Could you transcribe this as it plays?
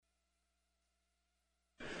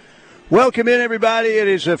Welcome in, everybody. It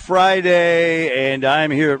is a Friday, and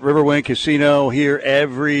I'm here at Riverwind Casino here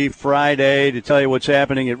every Friday to tell you what's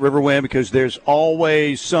happening at Riverwind, because there's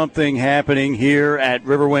always something happening here at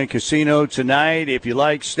Riverwind Casino tonight. If you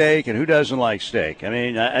like steak, and who doesn't like steak? I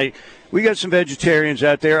mean, we got some vegetarians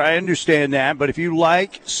out there. I understand that, but if you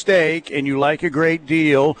like steak and you like a great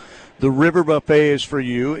deal, the River Buffet is for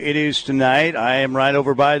you. It is tonight. I am right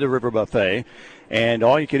over by the River Buffet. And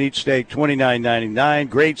all-you-can-eat steak, $29.99.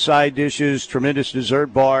 Great side dishes, tremendous dessert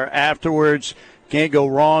bar afterwards. Can't go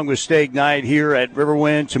wrong with steak night here at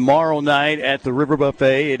Riverwind. Tomorrow night at the River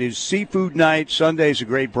Buffet, it is seafood night. Sunday's a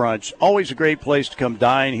great brunch. Always a great place to come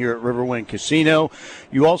dine here at Riverwind Casino.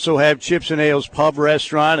 You also have Chips and Ales Pub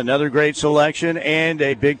Restaurant, another great selection, and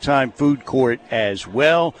a big-time food court as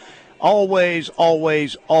well. Always,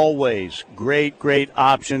 always, always great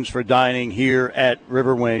options for dining here at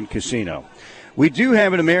Riverwind Casino. We do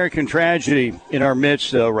have an American tragedy in our midst,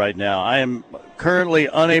 though, right now. I am currently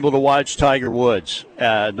unable to watch Tiger Woods.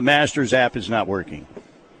 The Masters app is not working.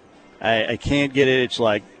 I can't get it. It's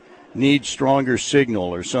like needs stronger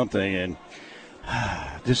signal or something. And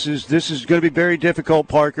this is going to be very difficult,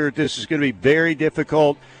 Parker. This is going to be very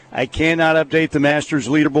difficult. I cannot update the Masters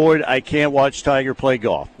leaderboard. I can't watch Tiger play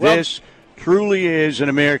golf. Well, this truly is an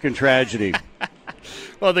American tragedy.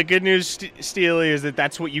 Well, the good news, Steely, is that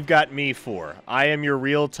that's what you've got me for. I am your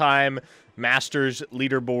real-time Masters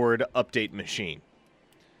leaderboard update machine.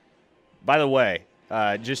 By the way,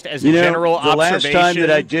 just as a general observation. The last time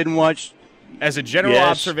that I didn't watch. As a general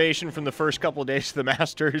observation from the first couple of days of the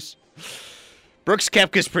Masters, Brooks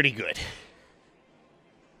Koepka's pretty good.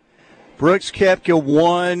 Brooks Koepka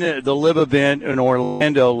won the LIV event in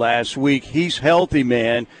Orlando last week. He's healthy,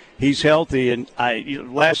 man. He's healthy, and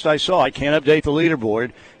last I saw, I can't update the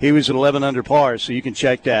leaderboard. He was at 11 under par, so you can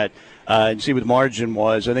check that and see what the margin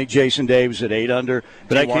was. I think Jason Day was at 8 under,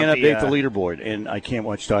 but I can't update the leaderboard, and I can't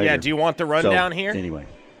watch Tiger. Yeah, do you want the rundown here? Anyway.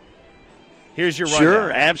 Here's your rundown.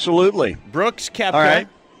 Sure, absolutely. Brooks Koepka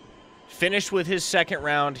finished with his second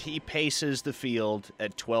round. He paces the field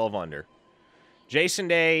at 12 under. Jason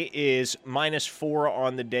Day is -4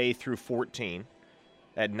 on the day through 14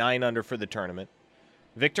 at 9 under for the tournament.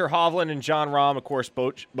 Victor Hovland and Jon Rahm, of course,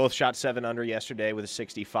 both shot 7 under yesterday with a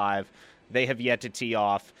 65. They have yet to tee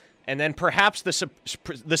off. And then perhaps the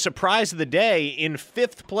surprise of the day, in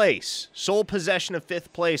 5th place, sole possession of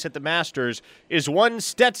 5th place at the Masters, is one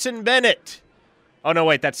Stetson Bennett. Oh, no,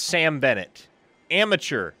 wait, that's Sam Bennett.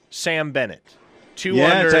 Amateur Sam Bennett. 2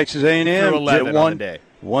 under Texas A&M through 11 on the day.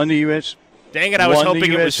 Won the U.S. Dang it, I was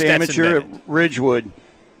hoping it was Stetson amateur Bennett. At Ridgewood.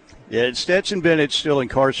 Yeah, Stetson Bennett's still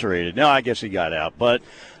incarcerated. No, I guess he got out. But,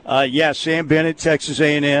 Sam Bennett, Texas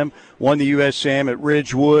A&M, won the U.S. Sam at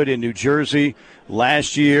Ridgewood in New Jersey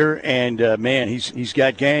last year. And, man, he's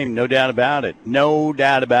got game, no doubt about it. No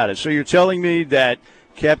doubt about it. So you're telling me that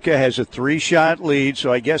Koepka has a 3-shot lead.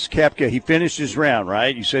 So I guess Koepka, he finished his round,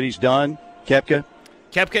 right? You said he's done, Koepka?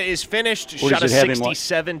 Koepka is finished, shot a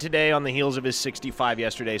 67 today on the heels of his 65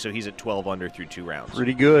 yesterday, so he's at 12 under through 2 rounds.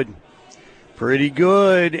 Pretty good. Pretty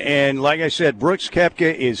good. And like I said, Brooks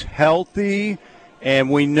Koepka is healthy,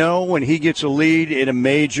 and we know when he gets a lead in a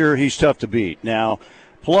major, he's tough to beat. Now,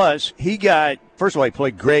 plus, first of all, he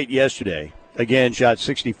played great yesterday. Again, shot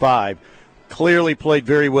 65. Clearly played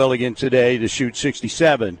very well again today to shoot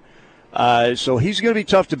 67. So he's going to be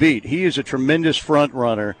tough to beat. He is a tremendous front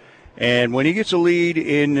runner. And when he gets a lead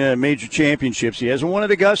in major championships, he hasn't won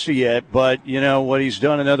at Augusta yet, but you know what he's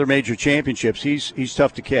done in other major championships, he's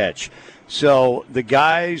tough to catch. So the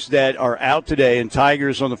guys that are out today, and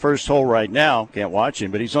Tiger's on the first hole right now, can't watch him,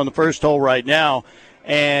 but he's on the first hole right now,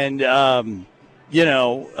 and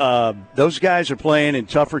those guys are playing in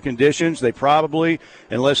tougher conditions. They probably,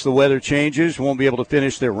 unless the weather changes, won't be able to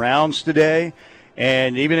finish their rounds today.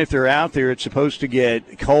 And even if they're out there, it's supposed to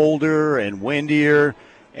get colder and windier.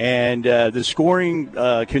 And the scoring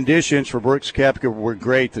conditions for Brooks Koepka were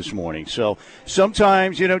great this morning. So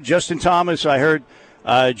sometimes, Justin Thomas, I heard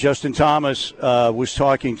Justin Thomas was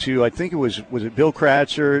talking to, I think was it Bill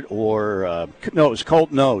Kratzert or, no, it was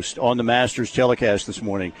Colt Knost on the Masters telecast this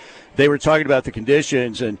morning. They were talking about the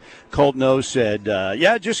conditions, and Colt Knost said,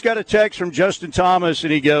 just got a text from Justin Thomas,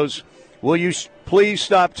 and he goes, will you please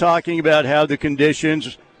stop talking about how the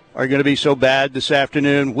conditions are going to be so bad this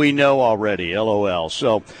afternoon? We know already, LOL.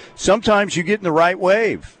 So sometimes you get in the right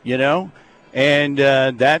wave, and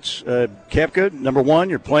that's Koepka. Number one,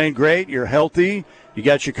 you're playing great. You're healthy. You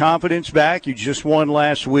got your confidence back. You just won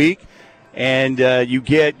last week, and you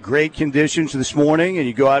get great conditions this morning, and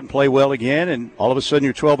you go out and play well again, and all of a sudden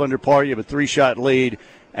you're 12 under par. You have a 3-shot lead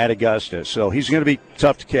at Augusta. So he's going to be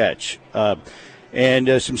tough to catch.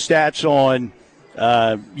 And some stats on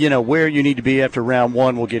where you need to be after round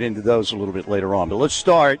one. We'll get into those a little bit later on. But let's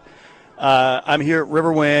start. I'm here at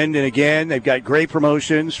Riverwind, and again, they've got great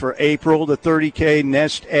promotions for April. The 30K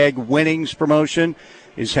Nest Egg Winnings promotion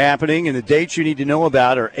is happening, and the dates you need to know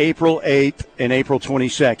about are April 8th and April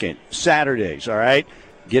 22nd, Saturdays, all right?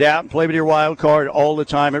 Get out and play with your wild card all the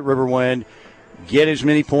time at Riverwind. Get as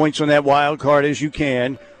many points on that wild card as you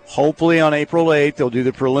can. Hopefully on April 8th, they'll do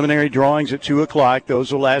the preliminary drawings at 2 o'clock.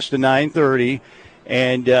 Those will last to 9:30.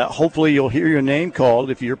 And hopefully you'll hear your name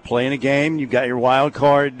called. If you're playing a game, you've got your wild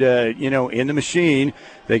card, in the machine,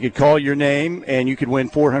 they could call your name, and you could win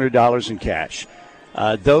 $400 in cash.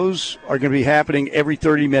 Those are going to be happening every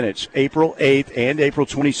 30 minutes, April 8th and April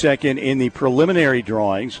 22nd in the preliminary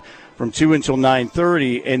drawings from 2 until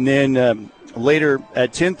 9:30. And then later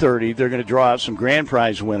at 10:30, they're going to draw out some grand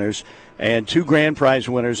prize winners. And 2 grand prize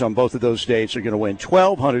winners on both of those dates are going to win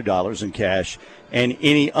 $1,200 in cash and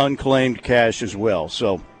any unclaimed cash as well.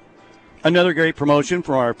 So another great promotion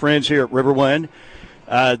from our friends here at Riverwind,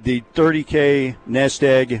 the 30K Nest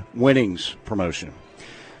Egg Winnings promotion.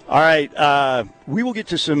 All right, we will get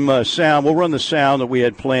to some sound. We'll run the sound that we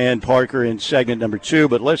had planned, Parker, in segment number 2.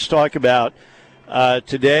 But let's talk about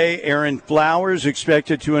today. Aaron Flowers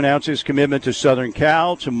expected to announce his commitment to Southern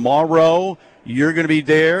Cal tomorrow. You're going to be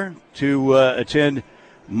there to attend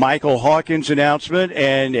Michael Hawkins' announcement,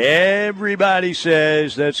 and everybody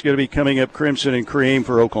says that's going to be coming up crimson and cream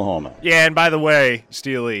for Oklahoma. Yeah, and by the way,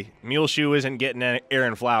 Steely, Muleshoe isn't getting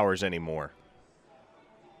Aaron Flowers anymore.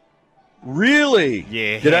 Really?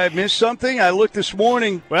 Yeah. Did I miss something? I looked this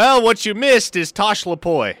morning. Well, what you missed is Tosh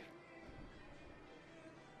Lapoy.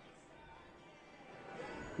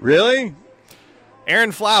 Really?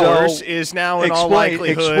 Aaron Flowers is now in all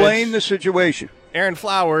likelihood. Explain the situation. Aaron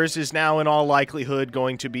Flowers is now in all likelihood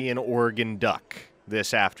going to be an Oregon Duck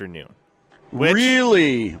this afternoon. Which,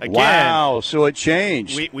 really? Again, wow, so it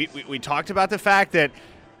changed. We talked about the fact that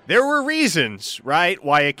there were reasons, right,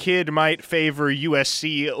 why a kid might favor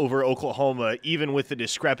USC over Oklahoma, even with the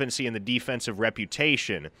discrepancy in the defensive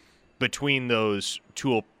reputation between those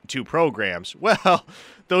two programs. Well,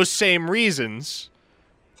 those same reasons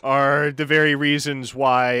are the very reasons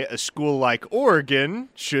why a school like Oregon,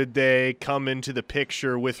 should they come into the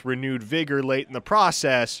picture with renewed vigor late in the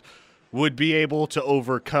process, would be able to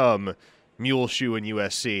overcome Muleshoe and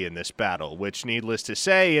USC in this battle, which, needless to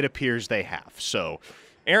say, it appears they have. So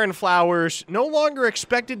Aaron Flowers no longer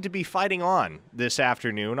expected to be fighting on this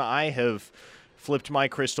afternoon. I have flipped my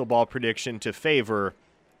crystal ball prediction to favor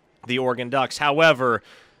the Oregon Ducks. However,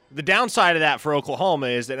 the downside of that for Oklahoma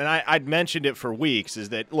is that, and I'd mentioned it for weeks, is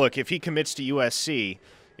that, look, if he commits to USC,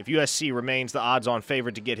 if USC remains the odds-on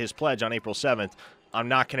favorite to get his pledge on April 7th, I'm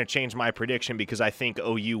not going to change my prediction because I think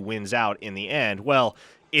OU wins out in the end. Well,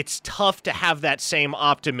 it's tough to have that same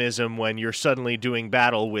optimism when you're suddenly doing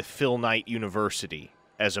battle with Phil Knight University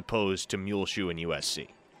as opposed to Muleshoe and USC.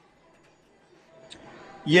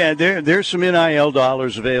 Yeah, there's some NIL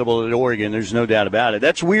dollars available at Oregon. There's no doubt about it.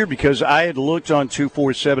 That's weird because I had looked on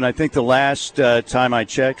 247. I think the last time I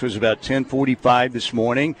checked was about 10:45 this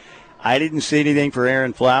morning. I didn't see anything for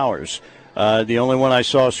Aaron Flowers. The only one I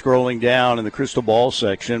saw scrolling down in the crystal ball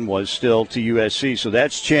section was still to USC. So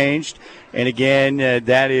that's changed. And again,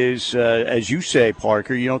 that is, as you say,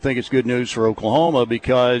 Parker, you don't think it's good news for Oklahoma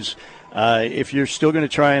because if you're still going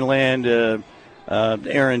to try and land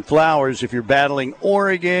Aaron Flowers, if you're battling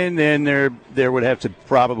Oregon, then there would have to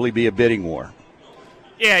probably be a bidding war.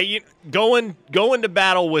 Yeah, going to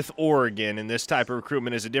battle with Oregon in this type of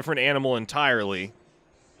recruitment is a different animal entirely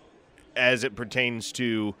as it pertains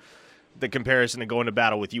to the comparison to going to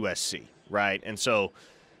battle with USC, right? And so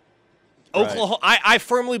Oklahoma, I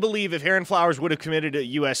firmly believe if Aaron Flowers would have committed to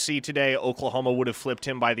USC today, Oklahoma would have flipped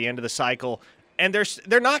him by the end of the cycle. And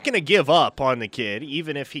they're not going to give up on the kid,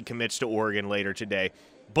 even if he commits to Oregon later today.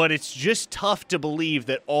 But it's just tough to believe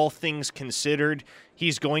that, all things considered,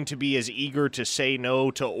 he's going to be as eager to say no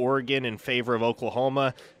to Oregon in favor of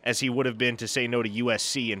Oklahoma as he would have been to say no to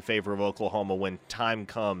USC in favor of Oklahoma when time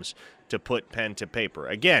comes to put pen to paper.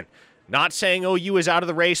 Again, not saying OU is out of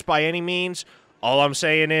the race by any means. All I'm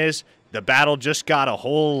saying is the battle just got a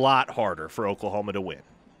whole lot harder for Oklahoma to win.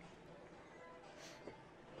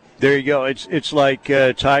 There you go. It's like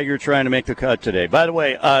Tiger trying to make the cut today. By the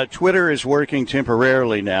way, Twitter is working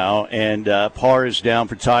temporarily now, and par is down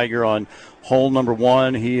for Tiger on hole number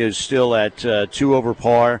 1. He is still at 2 over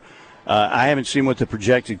par. I haven't seen what the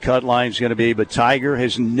projected cut line is going to be, but Tiger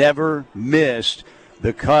has never missed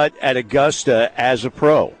the cut at Augusta as a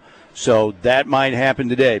pro. So that might happen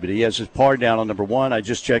today, but he has his par down on number 1. I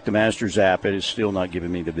just checked the Masters app. It is still not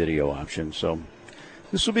giving me the video option. So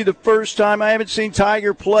This will be the first time I haven't seen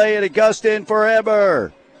Tiger play at Augusta in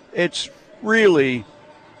forever. It's really,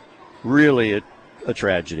 really a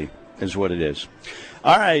tragedy is what it is.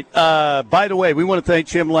 All right. By the way, we want to thank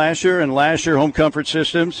Tim Lasher and Lasher Home Comfort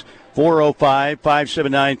Systems,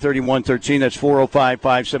 405-579-3113. That's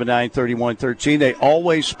 405-579-3113. They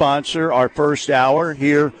always sponsor our first hour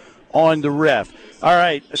here on the Ref. All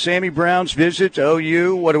right, Sammy Brown's visit to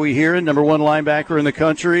OU. What are we hearing? Number one linebacker in the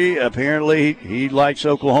country. Apparently, he likes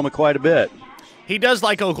Oklahoma quite a bit. He does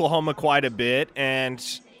like Oklahoma quite a bit, and,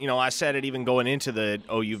 I said it even going into the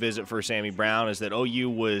OU visit for Sammy Brown, is that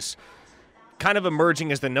OU was kind of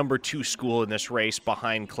emerging as the number 2 school in this race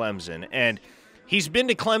behind Clemson. And he's been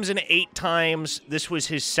to Clemson 8 times. This was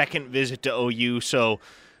his second visit to OU, so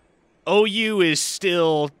OU is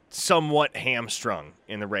still somewhat hamstrung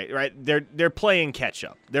in the race, right? They're playing catch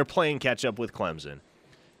up. They're playing catch up with Clemson,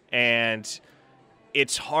 and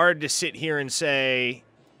it's hard to sit here and say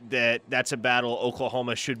that that's a battle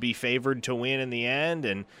Oklahoma should be favored to win in the end.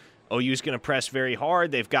 And OU's going to press very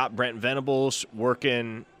hard. They've got Brent Venables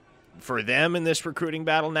working for them in this recruiting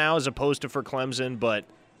battle now, as opposed to for Clemson. But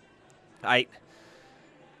I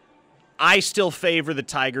still favor the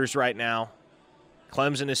Tigers right now.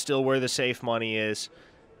 Clemson is still where the safe money is.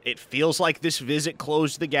 It feels like this visit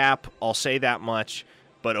closed the gap, I'll say that much,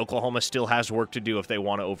 but Oklahoma still has work to do if they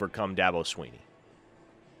want to overcome Dabo Swinney.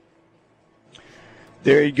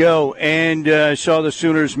 There you go. And saw the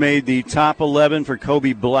Sooners made the top 11 for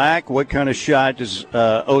Kobe Black. What kind of shot does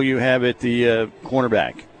OU have at the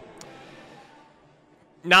cornerback?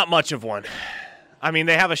 Not much of one. I mean,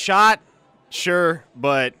 they have a shot, sure,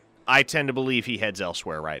 but I tend to believe he heads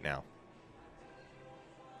elsewhere right now.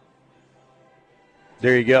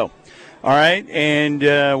 There you go. All right, and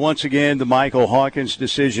once again, the Michael Hawkins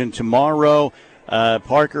decision tomorrow.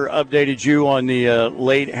 Parker updated you on the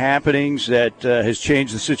late happenings that has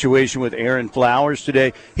changed the situation with Aaron Flowers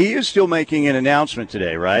today. He is still making an announcement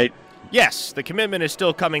today, right? Yes, the commitment is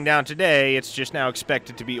still coming down today. It's just now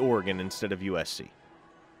expected to be Oregon instead of USC.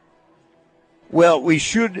 Well, we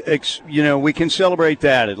should, we can celebrate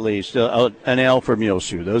that at least. An L for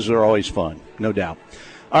Muleshoe. Those are always fun, no doubt.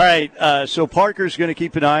 All right, so Parker's going to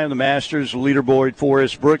keep an eye on the Masters leaderboard for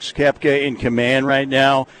us. Brooks Koepka in command right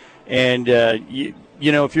now. And,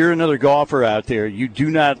 if you're another golfer out there, you do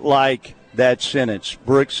not like that sentence,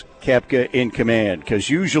 Brooks Koepka in command, because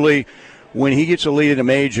usually when he gets a lead in a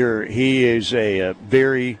major, he is a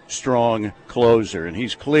very strong closer, and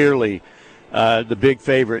he's clearly the big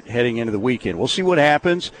favorite heading into the weekend. We'll see what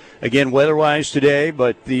happens, again, weather-wise today,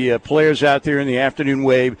 but the players out there in the afternoon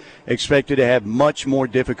wave expected to have much more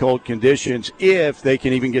difficult conditions if they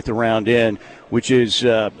can even get the round in, which is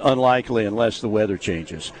unlikely unless the weather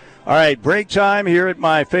changes. All right, break time here at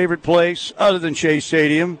my favorite place other than Chase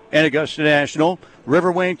Stadium and Augusta National,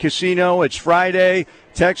 Riverwind Casino. It's Friday.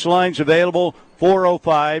 Text lines available,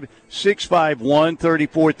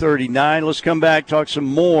 405-651-3439. Let's come back, talk some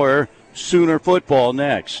more Sooner football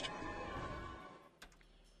next.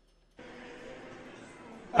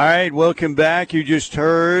 All right, welcome back. You just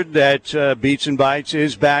heard that Beats and Bites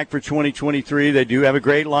is back for 2023. They do have a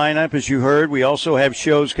great lineup, as you heard. We also have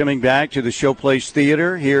shows coming back to the Showplace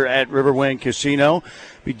Theater here at Riverwind Casino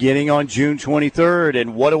beginning on June 23rd.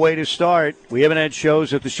 And what a way to start. We haven't had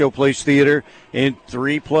shows at the Showplace Theater in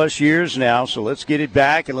 3+ years now, so let's get it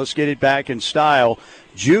back, and let's get it back in style.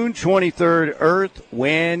 June 23rd, Earth,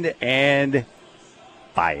 Wind, and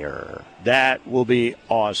Fire. That will be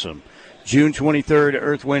awesome. June 23rd,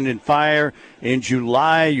 Earth, Wind, and Fire. In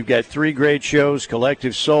July, you've got 3 great shows.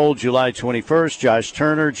 Collective Soul, July 21st. Josh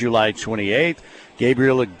Turner, July 28th.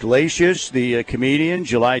 Gabriel Iglesias, the comedian,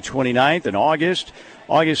 July 29th. In August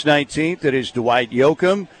 19th, that is Dwight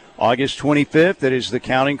Yoakam. August 25th, that is the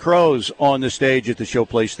Counting Crows on the stage at the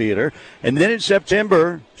Showplace Theater. And then in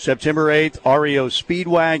September 8th, REO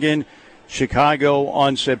Speedwagon, Chicago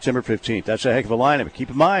on September 15th. That's a heck of a lineup.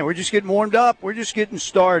 Keep in mind, we're just getting warmed up. We're just getting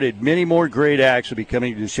started. Many more great acts will be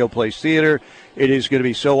coming to the Showplace Theater. It is going to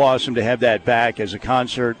be so awesome to have that back as a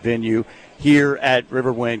concert venue here at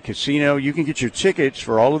Riverwind Casino. You can get your tickets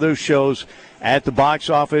for all of those shows at the box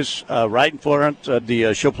office right in front of the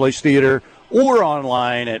Showplace Theater or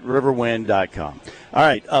online at riverwind.com. All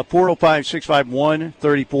right,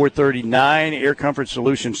 405-651-3439, Air Comfort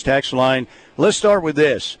Solutions text line. Let's start with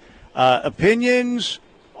this. Opinions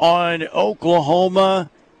on Oklahoma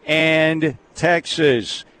and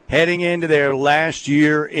Texas heading into their last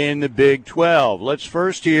year in the Big 12. Let's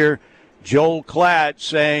first hear Joel Klatt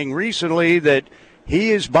saying recently that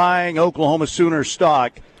he is buying Oklahoma Sooner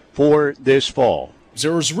stock for this fall.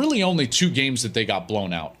 there was really only 2 games that they got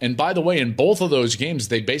blown out. And by the way, in both of those games,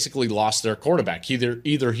 they basically lost their quarterback.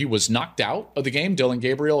 Either he was knocked out of the game, Dillon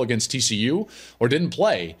Gabriel against TCU, or didn't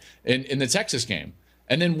play in the Texas game.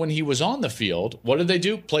 And then when he was on the field, what did they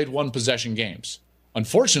do? Played 1 possession games.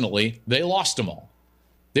 Unfortunately, they lost them all.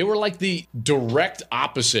 They were like the direct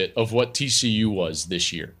opposite of what TCU was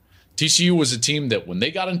this year. TCU was a team that when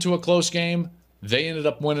they got into a close game, they ended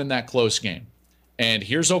up winning that close game. And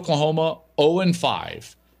here's Oklahoma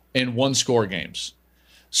 0-5 in 1-score games.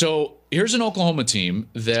 So here's an Oklahoma team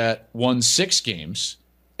that won 6 games,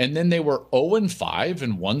 and then they were 0-5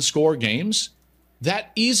 in 1-score games.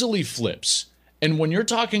 That easily flips. And when you're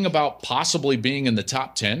talking about possibly being in the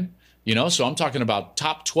top 10, so I'm talking about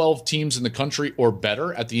top 12 teams in the country or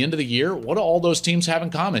better at the end of the year, what do all those teams have in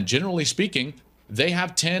common? Generally speaking, they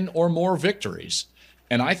have 10 or more victories.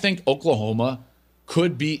 And I think Oklahoma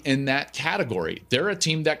could be in that category. They're a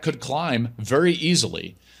team that could climb very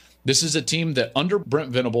easily. This is a team that under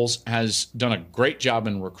Brent Venables has done a great job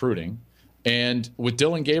in recruiting. And with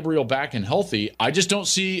Dillon Gabriel back and healthy, I just don't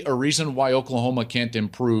see a reason why Oklahoma can't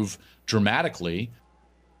improve dramatically.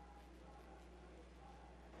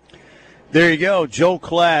 There you go. Joe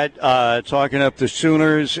Klatt talking up the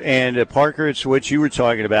Sooners. And Parker, it's what you were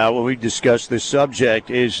talking about when we discussed this subject,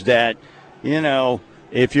 is that,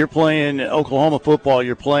 if you're playing Oklahoma football,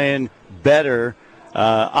 you're playing better,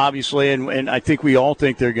 obviously, and I think we all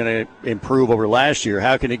think they're going to improve over last year.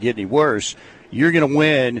 How can it get any worse? You're going to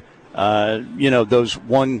win, those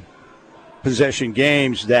 1-possession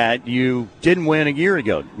games that you didn't win a year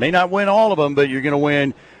ago. May not win all of them, but you're going to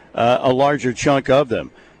win a larger chunk of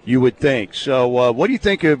them, you would think. So what do you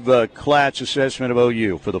think of Klatt's assessment of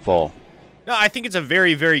OU for the fall? No, I think it's a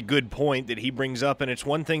very, very good point that he brings up, and it's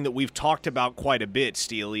one thing that we've talked about quite a bit,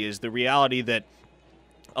 Steely, is the reality that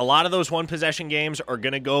a lot of those 1-possession games are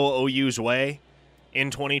going to go OU's way in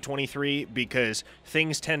 2023 because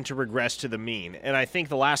things tend to regress to the mean. And I think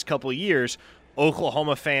the last couple of years,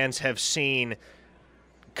 Oklahoma fans have seen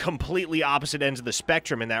completely opposite ends of the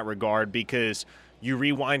spectrum in that regard because you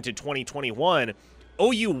rewind to 2021,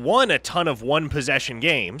 OU won a ton of 1-possession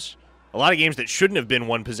games. A lot of games that shouldn't have been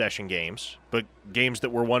 1-possession games, but games that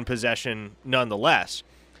were 1 possession nonetheless.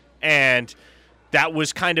 And that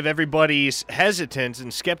was kind of everybody's hesitance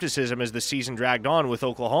and skepticism as the season dragged on with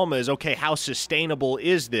Oklahoma is, okay, how sustainable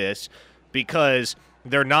is this? Because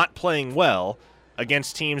they're not playing well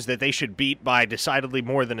against teams that they should beat by decidedly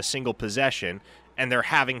more than a single possession, and they're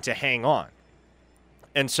having to hang on.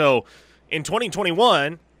 And so in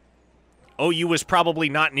 2021, OU was probably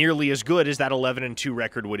not nearly as good as that 11-2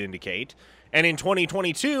 record would indicate. And in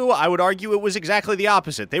 2022, I would argue it was exactly the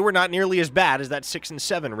opposite. They were not nearly as bad as that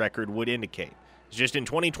 6-7 record would indicate. It's just in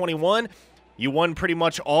 2021, you won pretty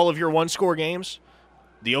much all of your 1-score games.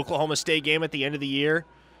 The Oklahoma State game at the end of the year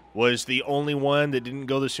was the only one that didn't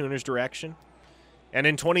go the Sooners' direction. And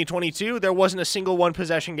in 2022, there wasn't a single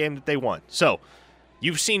 1-possession game that they won. So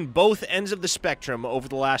you've seen both ends of the spectrum over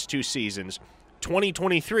the last 2 seasons.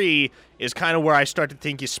 2023 is kind of where I start to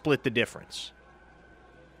think you split the difference.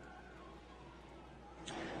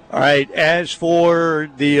 All right, as for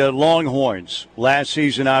the Longhorns, last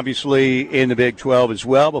season obviously in the Big 12 as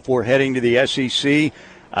well before heading to the SEC.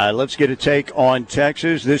 Let's get a take on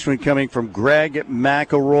Texas. This one coming from Greg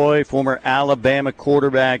McElroy, former Alabama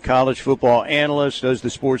quarterback, college football analyst, does the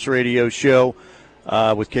sports radio show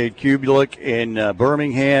with Cade Kubelik in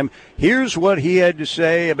Birmingham. Here's what he had to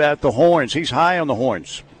say about the Horns. He's high on the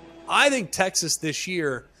Horns. I think Texas this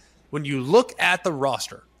year, when you look at the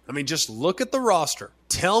roster, just look at the roster.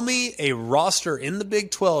 Tell me a roster in the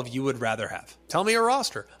Big 12 you would rather have. Tell me a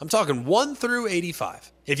roster. I'm talking 1 through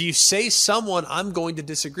 85. If you say someone, I'm going to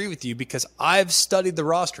disagree with you because I've studied the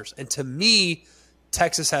rosters. And to me,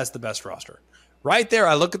 Texas has the best roster. Right there,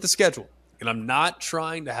 I look at the schedule. And I'm not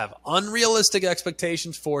trying to have unrealistic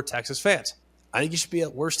expectations for Texas fans. I think you should be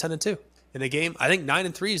at worst 10-2. In a game, I think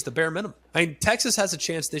 9-3 is the bare minimum. Texas has a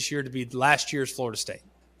chance this year to be last year's Florida State.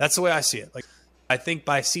 That's the way I see it. I think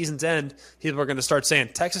by season's end, people are going to start saying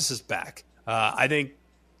Texas is back. I think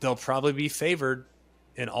they'll probably be favored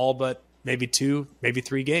in all but maybe 2, maybe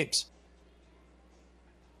 3 games.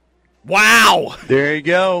 Wow. There you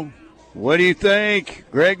go. What do you think?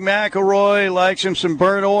 Greg McElroy likes him some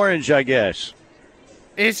burnt orange, I guess.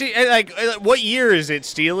 Is he what year is it,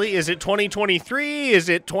 Steely? Is it 2023? Is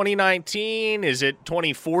it 2019? Is it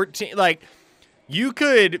 2014? You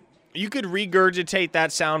could regurgitate that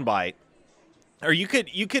soundbite, or you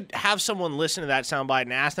could have someone listen to that soundbite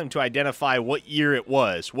and ask them to identify what year it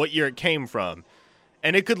was, what year it came from,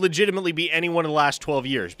 and it could legitimately be any one of the last 12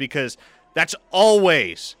 years because that's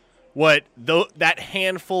always what that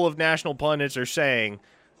handful of national pundits are saying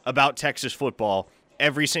about Texas football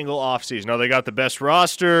every single offseason. No, they got the best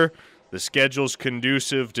roster. The schedule's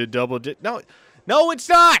conducive to No, it's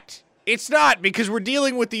not. It's not, because we're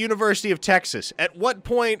dealing with the University of Texas. At what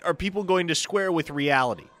point are people going to square with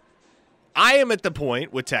reality? I am at the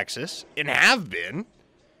point with Texas, and have been,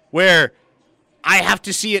 where I have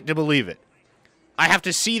to see it to believe it. I have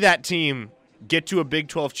to see that team get to a Big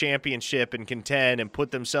 12 championship and contend and put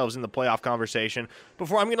themselves in the playoff conversation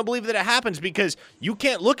before I'm going to believe that it happens, because you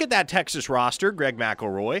can't look at that Texas roster, Greg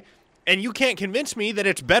McElroy, and you can't convince me that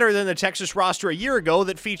it's better than the Texas roster a year ago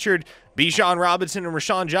that featured Bijan Robinson and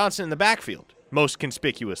Rashawn Johnson in the backfield, most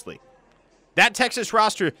conspicuously. That Texas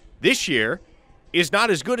roster this year is not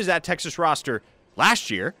as good as that Texas roster last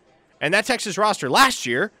year, and that Texas roster last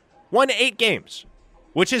year won 8 games,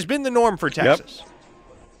 which has been the norm for Texas. Yep.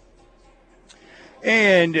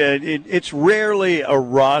 And it's rarely a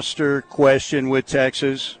roster question with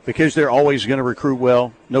Texas, because they're always going to recruit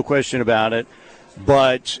well, no question about it.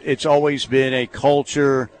 But it's always been a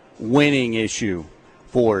culture winning issue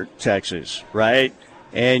for Texas, right?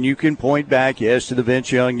 And you can point back, yes, to the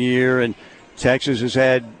Vince Young year, and Texas has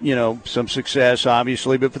had, some success,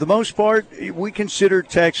 obviously. But for the most part, we consider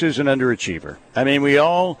Texas an underachiever. I mean, we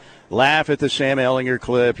all laugh at the Sam Ehlinger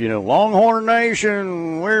clip, Longhorn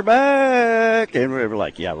Nation, we're back. And we're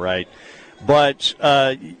like, yeah, right. But,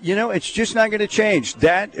 it's just not going to change.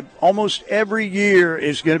 That almost every year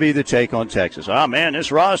is going to be the take on Texas. Oh, man,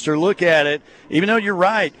 this roster, look at it. Even though you're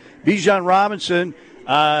right, Bijan Robinson,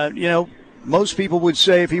 most people would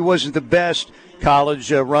say if he wasn't the best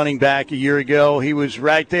college running back a year ago, he was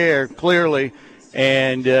right there, clearly.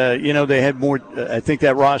 And, they had more. I think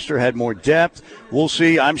that roster had more depth. We'll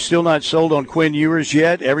see. I'm still not sold on Quinn Ewers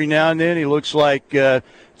yet. Every now and then he looks like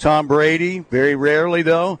Tom Brady. Very rarely,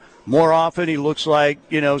 though. More often he looks like,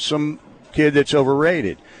 some kid that's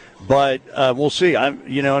overrated. But we'll see.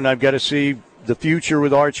 And I've got to see the future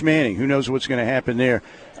with Arch Manning. Who knows what's going to happen there?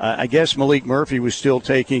 I guess Malik Murphy was still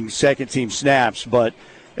taking second-team snaps. But,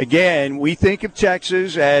 again, we think of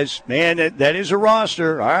Texas as, man, that is a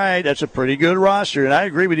roster. All right, that's a pretty good roster. And I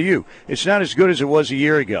agree with you. It's not as good as it was a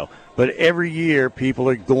year ago. But every year people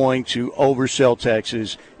are going to oversell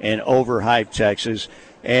Texas and overhype Texas.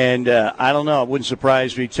 And I don't know. It wouldn't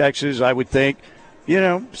surprise me. Texas, I would think,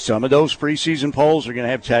 some of those preseason polls are going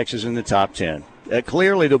to have Texas in the top 10.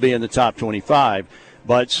 Clearly they'll be in the top 25,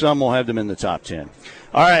 but some will have them in the top 10.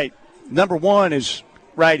 All right, number 1 is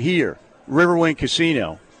right here, Riverwind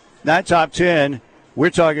Casino. Not top 10.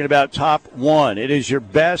 We're talking about top 1. It is your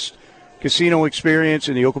best casino experience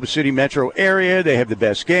in the Oklahoma City metro area. They have the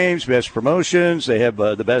best games, best promotions. They have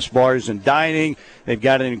the best bars and dining. They've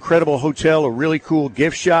got an incredible hotel, a really cool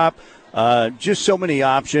gift shop. Just so many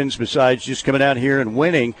options besides just coming out here and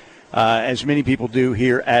winning, as many people do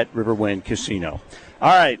here at Riverwind Casino.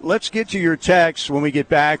 All right, let's get to your text. When we get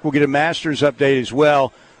back, we'll get a Masters update as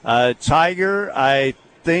well. Tiger, I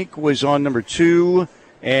think, was on number 2.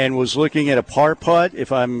 And was looking at a par putt,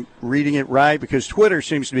 if I'm reading it right, because Twitter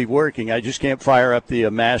seems to be working. I just can't fire up the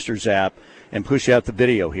Masters app and push out the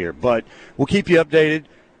video here. But we'll keep you updated.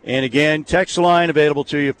 And, again, text line available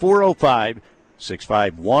to you,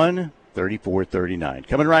 405-651-3439.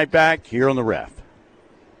 Coming right back here on the Ref.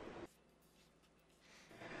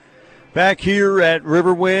 Back here at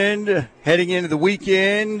Riverwind, heading into the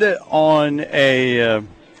weekend on a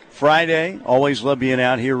Friday. Always love being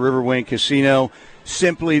out here, Riverwind Casino.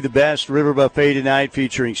 Simply the best river buffet tonight,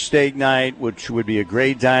 featuring steak night, which would be a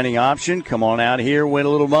great dining option. Come on out here, win a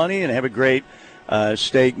little money, and have a great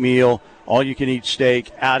steak meal. All-you-can-eat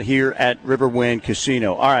steak out here at Riverwind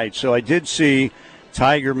Casino. All right, so I did see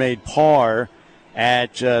Tiger made par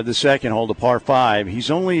at the second hole, the par 5.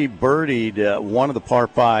 He's only birdied one of the par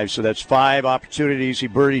 5, so that's 5 opportunities. He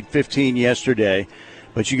birdied 15 yesterday.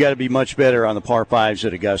 But you got to be much better on the par 5s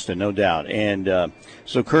at Augusta, no doubt. And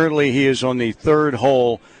so currently he is on the third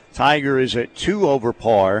hole. Tiger is at 2 over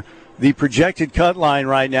par. The projected cut line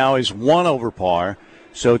right now is 1 over par.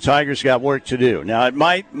 So Tiger's got work to do. Now, it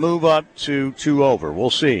might move up to 2 over. We'll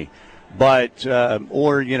see. But,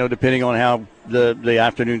 or, depending on how the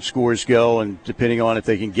afternoon scores go and depending on if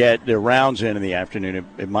they can get their rounds in the afternoon,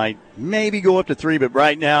 it might maybe go up to 3. But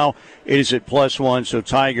right now it is at +1. So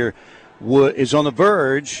Tiger is on the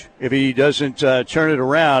verge, if he doesn't turn it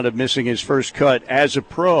around, of missing his first cut as a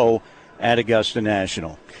pro at Augusta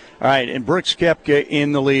National. All right, and Brooks Koepka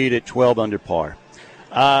in the lead at 12 under par.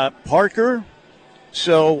 Parker,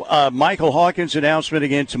 so Michael Hawkins' announcement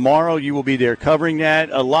again tomorrow. You will be there covering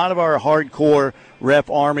that. A lot of our hardcore Ref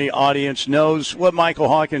Army audience knows what Michael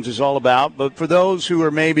Hawkins is all about, but for those who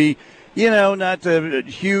are maybe not the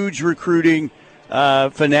huge recruiting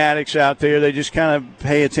fanatics out there. They just kind of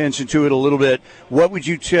pay attention to it a little bit. What would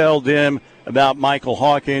you tell them about Michael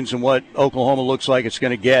Hawkins and what Oklahoma looks like it's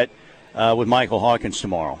going to get with Michael Hawkins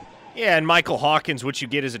tomorrow? Yeah, and Michael Hawkins, what you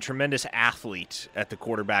get is a tremendous athlete at the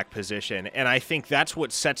quarterback position, and I think that's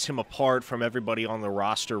what sets him apart from everybody on the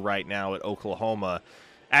roster right now at Oklahoma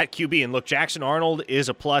at QB. And look, Jackson Arnold is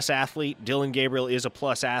a plus athlete. Dylan Gabriel is a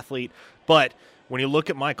plus athlete. But when you look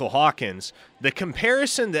at Michael Hawkins, the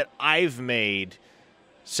comparison that I've made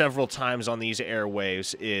several times on these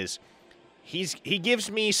airwaves is he gives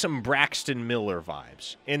me some Braxton Miller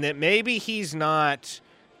vibes, in that maybe he's not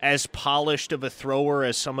as polished of a thrower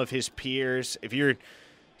as some of his peers. If you're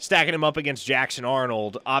stacking him up against Jackson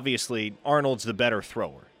Arnold, obviously Arnold's the better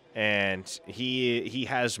thrower, and he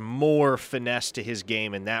has more finesse to his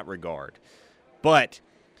game in that regard. But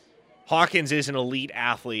Hawkins is an elite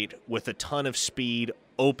athlete with a ton of speed,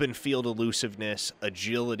 open field elusiveness,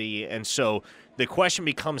 agility, and so the question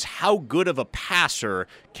becomes, how good of a passer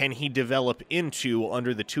can he develop into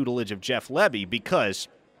under the tutelage of Jeff Lebby? Because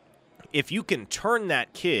if you can turn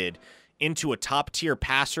that kid into a top-tier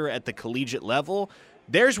passer at the collegiate level,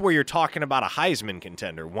 there's where you're talking about a Heisman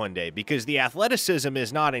contender one day, because the athleticism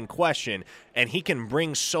is not in question, and he can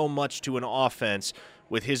bring so much to an offense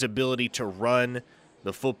with his ability to run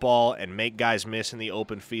the football and make guys miss in the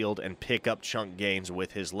open field and pick up chunk gains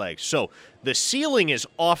with his legs. So the ceiling is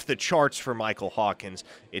off the charts for Michael Hawkins.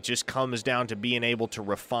 It just comes down to being able to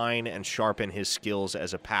refine and sharpen his skills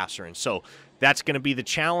as a passer. And so that's going to be the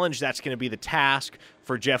challenge. That's going to be the task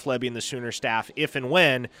for Jeff Lebby and the Sooner staff if and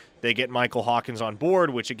when they get Michael Hawkins on board,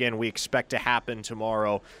 which, again, we expect to happen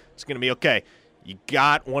tomorrow. It's going to be, okay, you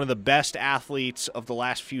got one of the best athletes of the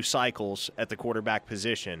last few cycles at the quarterback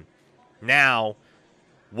position. Now,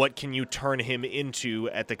 what can you turn him into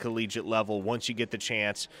at the collegiate level once you get the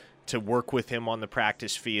chance to work with him on the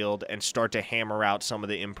practice field and start to hammer out some of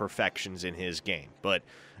the imperfections in his game? But,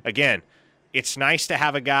 again, it's nice to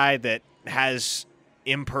have a guy that has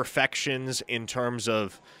imperfections in terms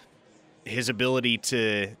of his ability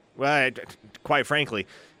to, well, quite frankly,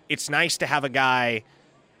 it's nice to have a guy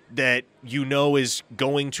that you know is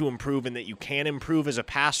going to improve and that you can improve as a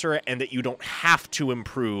passer and that you don't have to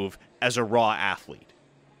improve as a raw athlete.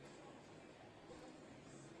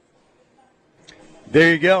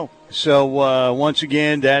 There you go. So, once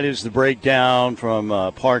again, that is the breakdown from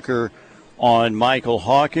Parker on Michael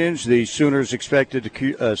Hawkins. The Sooners expected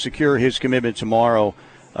to secure his commitment tomorrow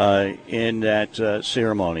in that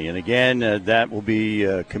ceremony. And again, that will be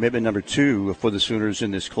commitment number 2 for the Sooners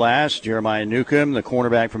in this class. Jeremiah Newcomb, the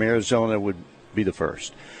cornerback from Arizona, would be the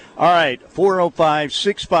first. All right,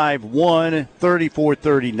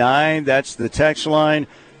 405-651-3439. That's the text line.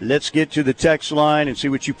 Let's get to the text line and see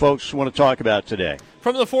what you folks want to talk about today.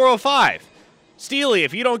 From the 405, Steely,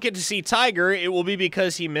 if you don't get to see Tiger, it will be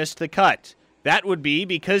because he missed the cut. That would be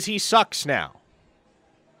because he sucks now.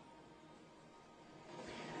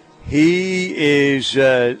 He is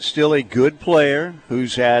still a good player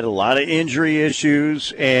who's had a lot of injury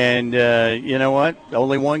issues, and you know what?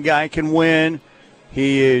 Only one guy can win.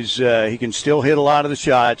 He can still hit a lot of the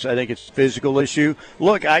shots. I think it's a physical issue.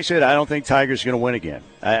 Look, I said I don't think Tiger's going to win again.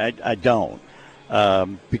 I don't.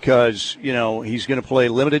 Because, he's going to play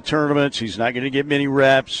limited tournaments. He's not going to get many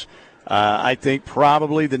reps. I think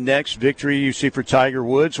probably the next victory you see for Tiger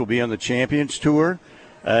Woods will be on the Champions Tour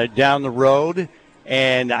down the road.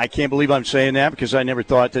 And I can't believe I'm saying that because I never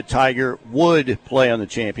thought that Tiger would play on the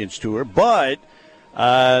Champions Tour. But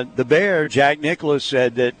the Bear, Jack Nicklaus,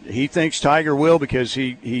 said that he thinks Tiger will because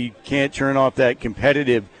he can't turn off that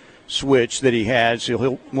competitive switch that he has.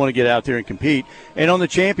 He'll want to get out there and compete. And on the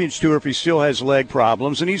Champions Tour, if he still has leg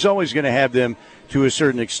problems, and he's always going to have them to a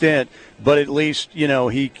certain extent, but at least, he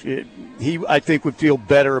I think would feel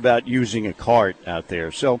better about using a cart out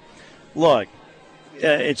there. So, look,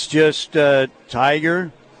 it's just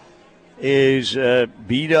Tiger is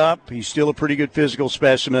beat up. He's still a pretty good physical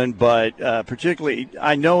specimen, but particularly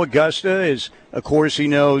I know Augusta is a course he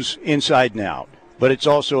knows inside and out, but it's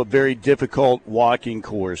also a very difficult walking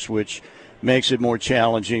course, which makes it more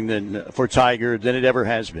challenging for Tiger than it ever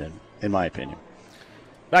has been, in my opinion.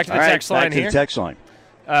 Back to the text line back to here. The text line.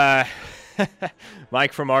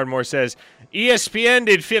 Mike from Ardmore says, ESPN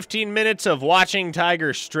did 15 minutes of watching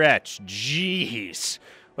Tiger stretch. Jeez.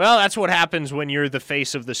 Well, that's what happens when you're the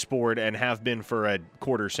face of the sport and have been for a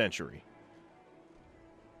quarter century.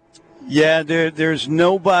 Yeah, there's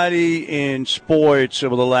nobody in sports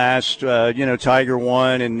over the last, Tiger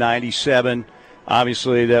won in 97.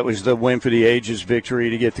 Obviously, that was the win for the ages victory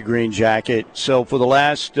to get the green jacket. So for the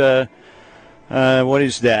last, what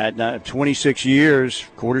is that? 26 years,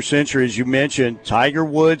 quarter century, as you mentioned. Tiger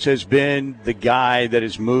Woods has been the guy that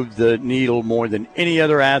has moved the needle more than any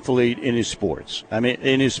other athlete in his sports. I mean,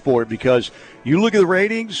 in his sport, because you look at the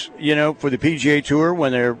ratings, for the PGA Tour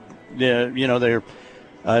when they're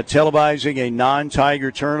televising a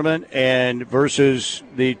non-Tiger tournament and versus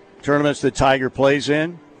the tournaments that Tiger plays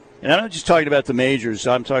in. And I'm not just talking about the majors.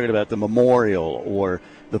 I'm talking about the Memorial or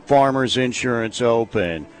the Farmers Insurance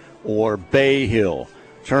Open or Bay Hill,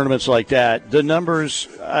 tournaments like that. The numbers,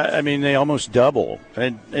 they almost double.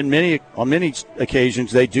 And on many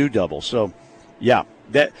occasions, they do double. So, yeah.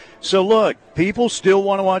 So, look, people still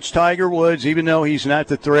want to watch Tiger Woods, even though he's not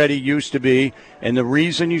the threat he used to be. And the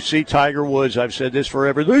reason you see Tiger Woods, I've said this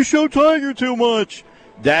forever, they show Tiger too much.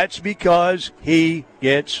 That's because he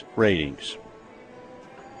gets ratings.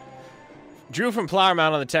 Drew from Flower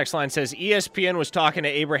Mound on the text line says ESPN was talking to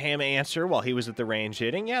Abraham Answer while he was at the range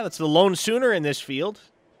hitting. Yeah, that's the lone Sooner in this field,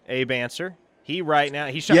 Abe Answer. He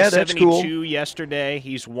shot 72 yesterday.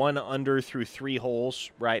 He's 1 under through 3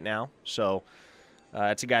 holes right now. So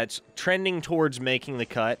it's a guy that's trending towards making the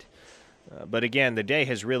cut. But again, the day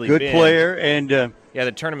has really been good player, and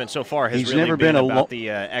the tournament so far has really never been about the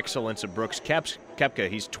excellence of Brooks Koepka.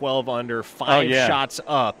 He's 12 under, 5 shots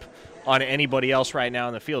up on anybody else right now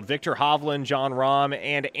in the field. Victor Hovland, Jon Rahm,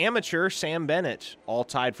 and amateur Sam Bennett all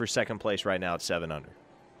tied for second place right now at 7 under.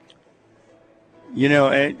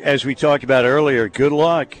 As we talked about earlier, good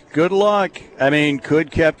luck. Good luck. I mean, could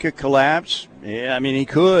Koepka collapse? Yeah, he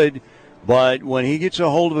could. But when he gets a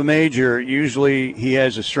hold of a major, usually he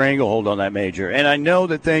has a stranglehold on that major. And I know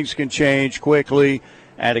that things can change quickly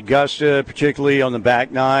at Augusta, particularly on the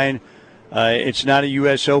back nine. It's not a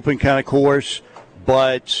U.S. Open kind of course.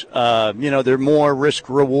 But, there are more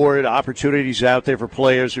risk-reward opportunities out there for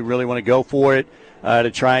players who really want to go for it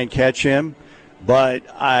to try and catch him. But,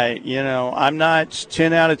 I'm not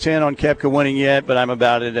 10 out of 10 on Koepka winning yet, but I'm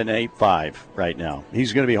about at an 8.5 right now.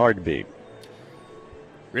 He's going to be hard to beat.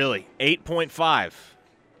 Really? 8.5.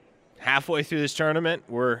 Halfway through this tournament,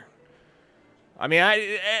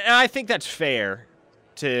 I think that's fair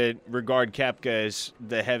to regard Koepka as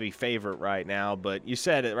the heavy favorite right now, but you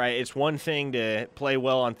said it, right? It's one thing to play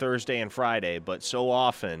well on Thursday and Friday, but so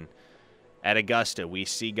often at Augusta we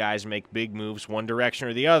see guys make big moves one direction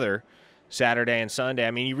or the other Saturday and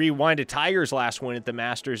Sunday. You rewind to Tiger's last win at the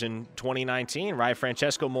Masters in 2019, right?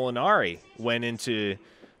 Francesco Molinari went into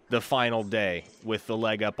the final day with the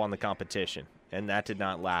leg up on the competition, and that did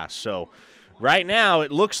not last. So right now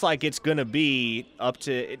it looks like it's going to be up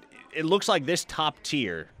to it looks like this top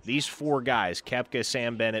tier, these 4 guys, Koepka,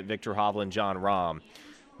 Sam Bennett, Victor Hovland, Jon Rahm,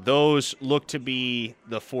 those look to be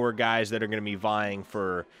the 4 guys that are going to be vying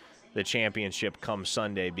for the championship come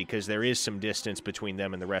Sunday, because there is some distance between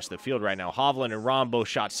them and the rest of the field right now. Hovland and Rahm both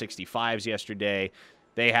shot 65s yesterday.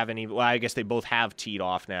 They haven't even – I guess they both have teed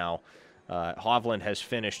off now. Hovland has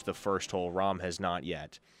finished the first hole. Rahm has not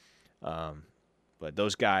yet. But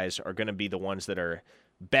those guys are going to be the ones that are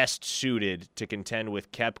best suited to contend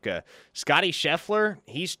with Koepka. Scotty Scheffler,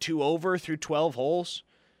 he's 2 over through 12 holes.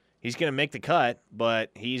 He's going to make the cut,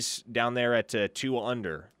 but he's down there at 2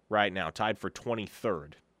 under right now, tied for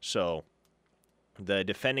 23rd. So the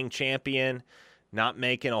defending champion not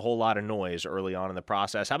making a whole lot of noise early on in the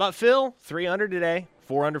process. How about Phil? 3 under today,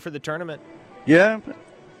 4 under for the tournament. Yeah,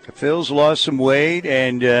 Phil's lost some weight,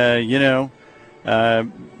 and,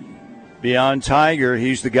 beyond Tiger,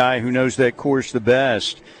 he's the guy who knows that course the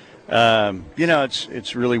best.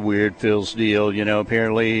 It's really weird, Phil's deal.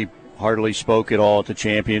 Apparently hardly spoke at all at the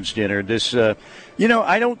Champions Dinner. This, I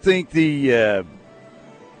don't think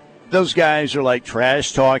those guys are like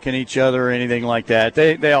trash talking each other or anything like that.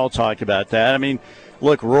 They all talk about that.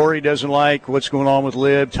 Look, Rory doesn't like what's going on with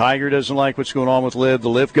LIV. Tiger doesn't like what's going on with LIV. The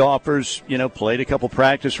LIV golfers, played a couple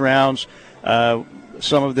practice rounds.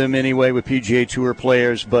 Some of them anyway with PGA Tour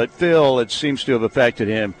players, but Phil, it seems to have affected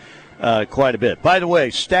him quite a bit. By the way,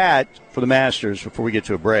 stat for the Masters before we get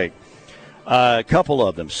to a break, a couple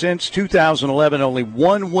of them. Since 2011, only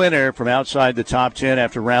 1 winner from outside the top 10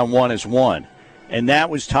 after round 1 has won, and that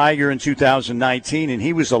was Tiger in 2019, and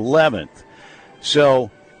he was 11th. So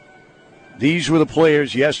these were the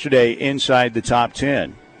players yesterday inside the top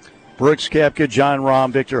 10. Brooks Koepka, Jon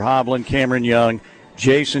Rahm, Victor Hovland, Cameron Young,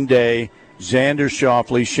 Jason Day, Xander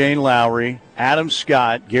Schauffele, Shane Lowry, Adam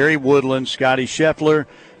Scott, Gary Woodland, Scotty Scheffler,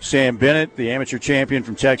 Sam Bennett, the amateur champion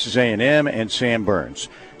from Texas A&M, and Sam Burns.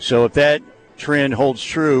 So if that trend holds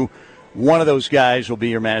true, one of those guys will be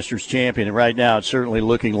your Masters champion. And right now it's certainly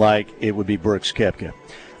looking like it would be Brooks Koepka.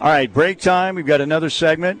 All right, break time. We've got another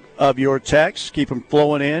segment of your texts. Keep them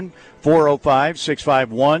flowing in.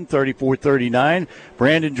 405-651-3439.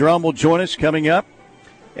 Brandon Drum will join us coming up,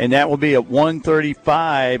 and that will be at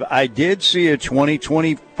 1:35. I did see a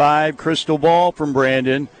 2025 crystal ball from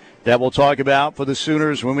Brandon that we'll talk about for the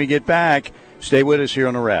Sooners when we get back. Stay with us here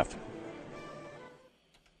on the Ref.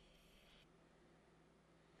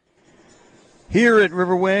 Here at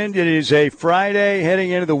Riverwind, it is a Friday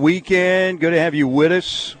heading into the weekend. Good to have you with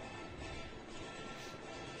us.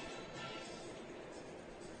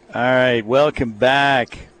 All right, welcome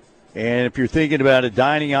back. And if you're thinking about a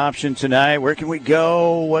dining option tonight, where can we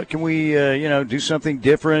go? What can we, do something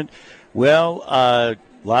different? Well, a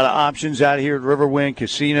lot of options out here at Riverwind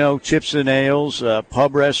Casino. Chips and Ales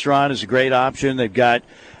pub restaurant is a great option. They've got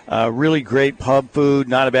really great pub food,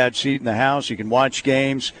 not a bad seat in the house. You can watch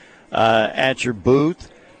games at your booth.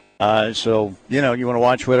 So, you want to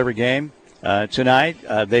watch whatever game tonight.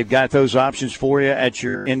 They've got those options for you at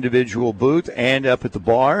your individual booth and up at the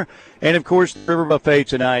bar. And, of course, the River Buffet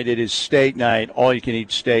tonight. It is steak night,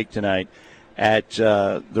 all-you-can-eat steak tonight at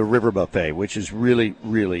the River Buffet, which is really,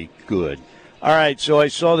 really good. All right, so I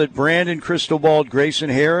saw that Brandon crystal balled Grayson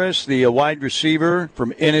Harris, the wide receiver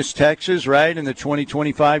from Ennis, Texas, right, in the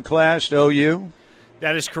 2025 class to OU?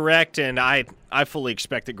 That is correct, and I fully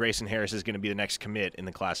expect that Grayson Harris is going to be the next commit in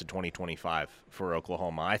the class of 2025 for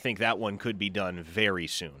Oklahoma. I think that one could be done very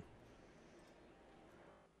soon.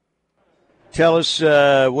 Tell us,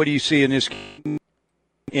 what do you see in this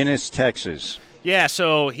Ennis, Texas? Yeah,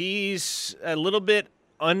 so he's a little bit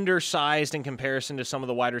undersized in comparison to some of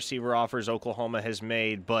the wide receiver offers Oklahoma has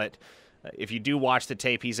made, but if you do watch the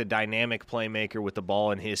tape, he's a dynamic playmaker with the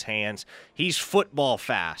ball in his hands. He's football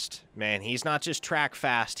fast, man. He's not just track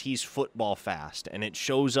fast, he's football fast, and it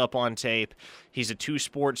shows up on tape. He's a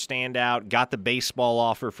two-sport standout, got the baseball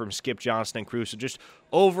offer from Skip Johnson and crew, so just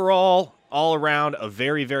overall, all around, a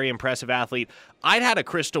very, very impressive athlete. I'd had a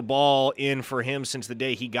crystal ball in for him since the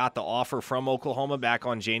day he got the offer from Oklahoma back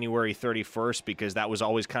on January 31st because that was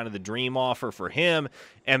always kind of the dream offer for him.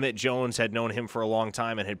 Emmett Jones had known him for a long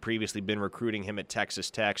time and had previously been recruiting him at Texas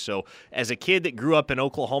Tech. So as a kid that grew up an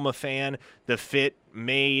Oklahoma fan, the fit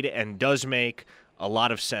made and does make a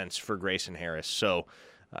lot of sense for Grayson Harris. So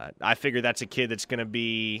I figure that's a kid that's going to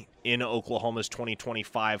be in Oklahoma's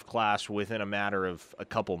 2025 class within a matter of a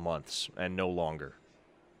couple months and no longer.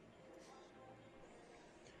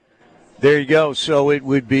 There you go. So it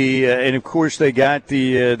would be, and of course they got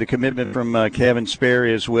the commitment from Kevin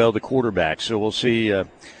Sperry as well, the quarterback. So we'll see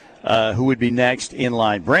who would be next in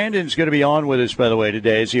line. Brandon's going to be on with us, by the way,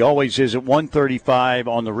 today, as he always is at 1:35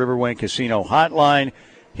 on the Riverwind Casino hotline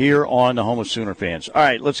here on the Home of Sooner Fans. All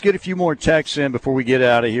right, let's get a few more texts in before we get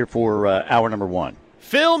out of here for hour number one.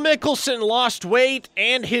 Phil Mickelson lost weight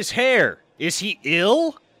and his hair. Is he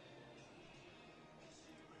ill?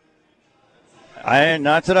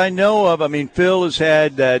 Not that I know of. I mean, Phil has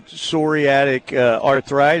had that psoriatic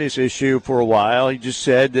arthritis issue for a while. He just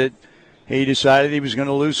said that he decided he was going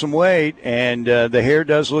to lose some weight, and the hair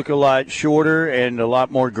does look a lot shorter and a lot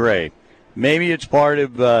more gray. Maybe it's part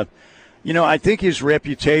of I think his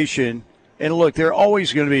reputation, and look, there are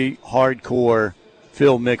always going to be hardcore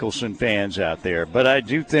Phil Mickelson fans out there, but I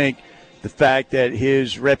do think the fact that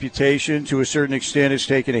his reputation to a certain extent has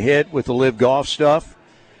taken a hit with the live golf stuff.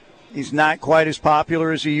 He's not quite as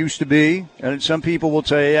popular as he used to be, and some people will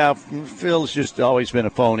say, yeah, Phil's just always been a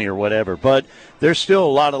phony or whatever, but there's still a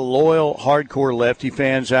lot of loyal, hardcore lefty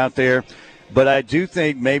fans out there, but I do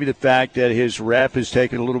think maybe the fact that his rep has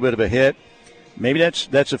taken a little bit of a hit, maybe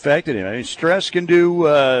that's affected him. I mean, stress can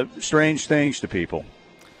do strange things to people.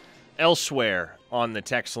 Elsewhere on the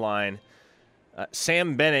text line,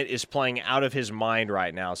 Sam Bennett is playing out of his mind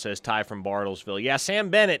right now, says Ty from Bartlesville. Yeah, Sam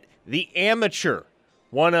Bennett, the amateur,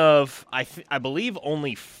 one of, I believe,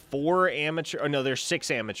 only 4 amateur. Oh, no, there's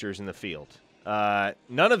 6 amateurs in the field.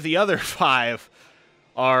 None of the other 5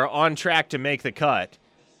 are on track to make the cut.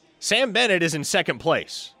 Sam Bennett is in second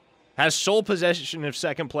place. Has sole possession of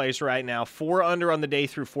second place right now. 4 under on the day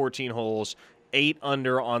through 14 holes. 8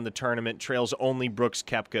 under on the tournament. Trails only Brooks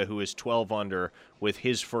Koepka, who is 12 under with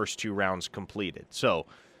his first 2 rounds completed. So,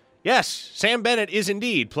 yes, Sam Bennett is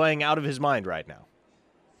indeed playing out of his mind right now.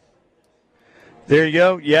 There you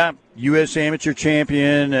go. Yeah, U.S. Amateur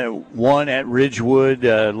Champion, won at Ridgewood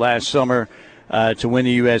last summer to win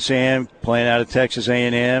the USAM, playing out of Texas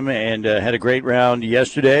A&M, and had a great round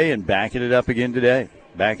yesterday and backing it up again today.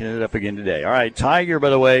 All right, Tiger, by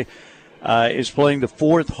the way, is playing the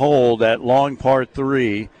 4th hole, that long par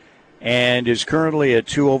 3, and is currently at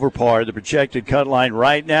 2 over par. The projected cut line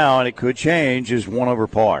right now, and it could change, is 1 over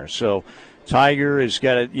par. So Tiger has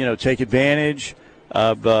got to, take advantage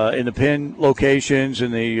in the pin locations,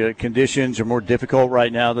 and the conditions are more difficult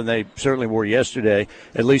right now than they certainly were yesterday,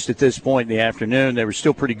 at least at this point in the afternoon. They were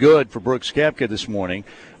still pretty good for Brooks Koepka this morning,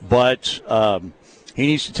 but he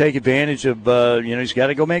needs to take advantage of, he's got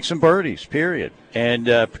to go make some birdies, period, and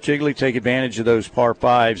particularly take advantage of those par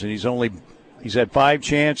fives. And he's had 5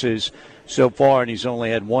 chances so far, and he's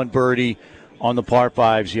only had 1 birdie on the par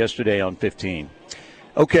fives yesterday on 15.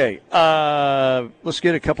 Okay, let's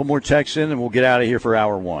get a couple more texts in, and we'll get out of here for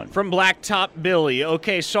hour 1. From Blacktop Billy.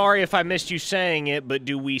 Okay, sorry if I missed you saying it, but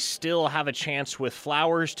do we still have a chance with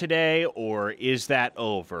Flowers today, or is that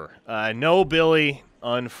over? No, Billy.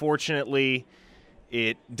 Unfortunately,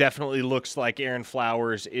 it definitely looks like Aaron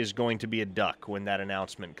Flowers is going to be a duck when that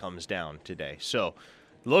announcement comes down today. So,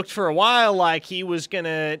 looked for a while like he was going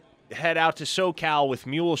to head out to SoCal with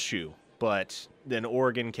Muleshoe, but then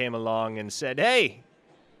Oregon came along and said, hey,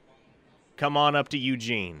 come on up to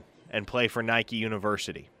Eugene and play for Nike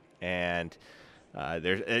University. And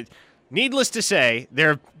needless to say, there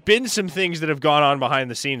have been some things that have gone on behind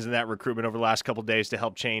the scenes in that recruitment over the last couple of days to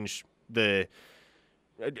help to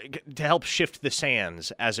help shift the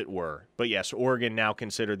sands, as it were. But yes, Oregon now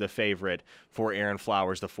considered the favorite for Aaron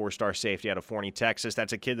Flowers, the 4-star safety out of Forney, Texas.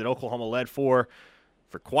 That's a kid that Oklahoma led for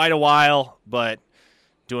quite a while, but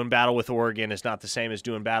doing battle with Oregon is not the same as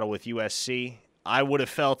doing battle with USC. I would have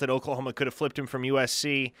felt that Oklahoma could have flipped him from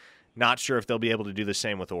USC. Not sure if they'll be able to do the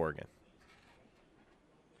same with Oregon.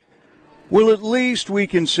 Well, at least we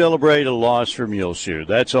can celebrate a loss for Muleshoe.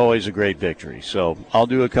 That's always a great victory. So I'll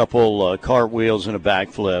do a couple cartwheels and a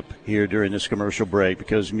backflip here during this commercial break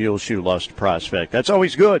because Muleshoe lost a prospect. That's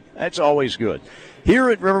always good. That's always good. Here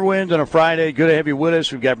at Riverwind on a Friday, good to have you with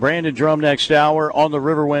us. We've got Brandon Drum next hour on the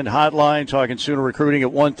Riverwind hotline, talking Sooner recruiting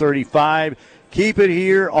at 1:35. Keep it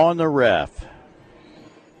here on the Ref.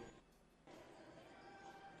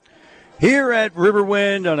 Here at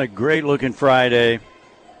Riverwind on a great-looking Friday.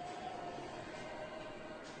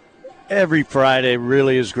 Every Friday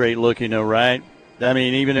really is great-looking, though, right? I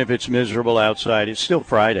mean, even if it's miserable outside, it's still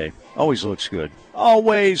Friday. Always looks good.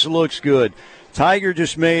 Always looks good. Tiger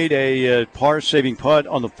just made a par-saving putt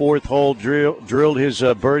on the 4th hole, drilled his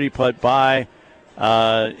birdie putt by,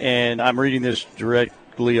 and I'm reading this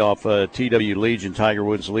directly off TW Legion, Tiger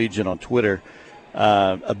Woods Legion on Twitter.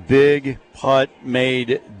 A big putt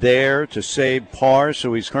made there to save par,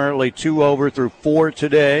 so he's currently 2 over through 4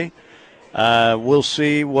 today. We'll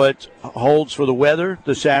see what holds for the weather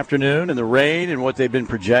this afternoon and the rain and what they've been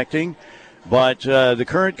projecting. But the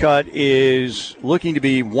current cut is looking to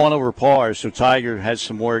be 1 over par, so Tiger has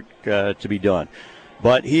some work to be done.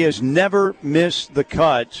 But he has never missed the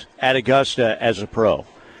cut at Augusta as a pro.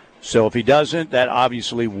 So if he doesn't, that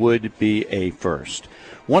obviously would be a first.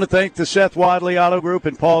 Want to thank the Seth Wadley Auto Group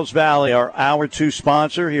in Pauls Valley, our Hour 2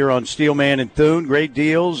 sponsor here on Steelman and Thune. Great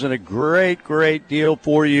deals and a great, great deal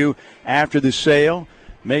for you after the sale,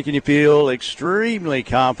 making you feel extremely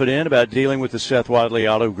confident about dealing with the Seth Wadley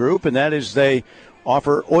Auto Group, and that is they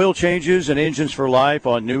offer oil changes and engines for life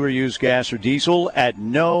on new or used gas or diesel at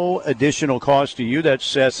no additional cost to you. That's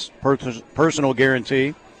Seth's personal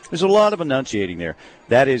guarantee. There's a lot of enunciating there.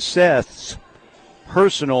 That is Seth's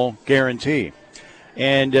personal guarantee.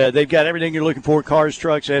 And they've got everything you're looking for, cars,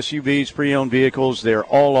 trucks, SUVs, pre-owned vehicles. They're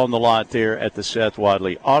all on the lot there at the Seth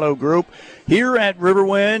Wadley Auto Group. Here at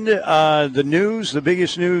Riverwind, the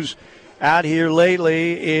biggest news out here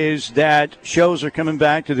lately is that shows are coming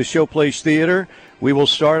back to the Showplace Theater. We will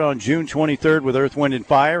start on June 23rd with Earth, Wind, and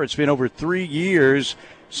Fire. It's been over 3 years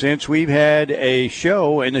since we've had a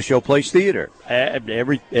show in the Showplace Theater.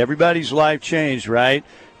 Everybody's life changed, right,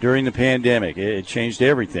 during the pandemic. It changed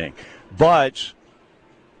everything. But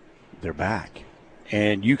they're back.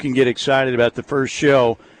 And you can get excited about the first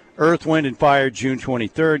show, Earth, Wind, and Fire, June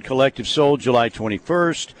 23rd, Collective Soul, July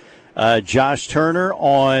 21st, Josh Turner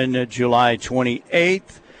on July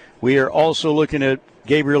 28th. We are also looking at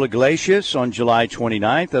Gabriel Iglesias on July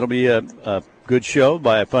 29th. That'll be a good show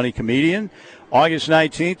by a funny comedian. August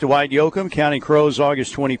 19th, Dwight Yoakam, Counting Crows,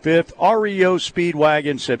 August 25th, REO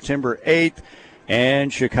Speedwagon, September 8th,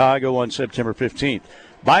 and Chicago on September 15th.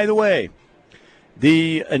 By the way,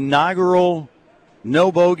 the inaugural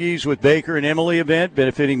No Bogeys with Baker and Emily event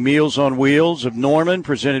benefiting Meals on Wheels of Norman,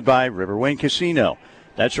 presented by Riverwind Casino.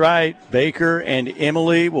 That's right, Baker and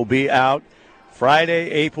Emily will be out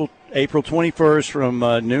Friday, April 21st from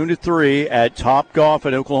noon to 3 at Top Golf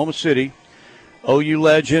in Oklahoma City. OU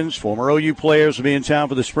legends, former OU players will be in town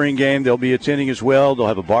for the spring game. They'll be attending as well. They'll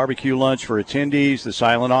have a barbecue lunch for attendees. The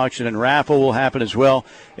silent auction and raffle will happen as well.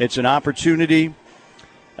 It's an opportunity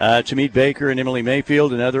to meet Baker and Emily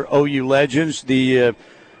Mayfield and other OU legends. There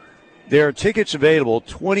are tickets available,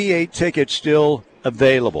 28 tickets still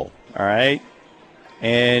available, all right?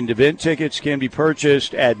 And event tickets can be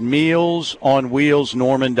purchased at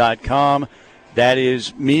mealsonwheelsnorman.com. That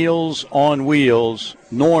is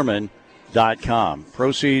mealsonwheelsnorman.com.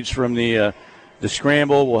 Proceeds from the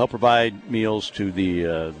scramble will help provide meals to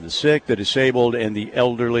the sick, the disabled, and the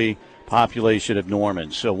elderly population of Norman.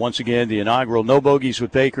 So once again, the inaugural No Bogeys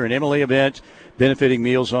with Baker and Emily event benefiting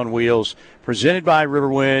Meals on Wheels, presented by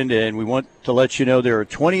Riverwind, and we want to let you know there are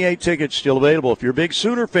 28 tickets still available. If you're a big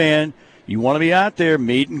Sooner fan, you want to be out there,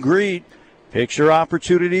 meet and greet, picture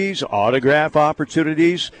opportunities, autograph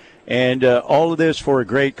opportunities, and all of this for a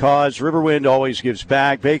great cause. Riverwind always gives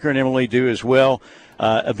back. Baker and Emily do as well.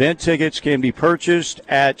 Event tickets can be purchased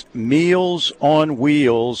at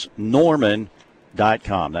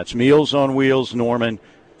mealsonwheelsnorman.com. That's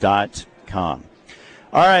mealsonwheelsnorman.com.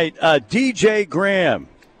 All right, DJ Graham.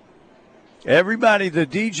 Everybody, the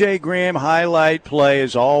DJ Graham highlight play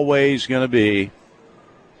is always going to be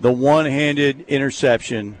the one-handed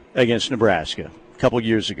interception against Nebraska a couple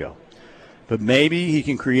years ago. But maybe he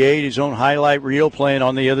can create his own highlight reel playing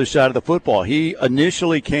on the other side of the football. He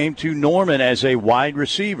initially came to Norman as a wide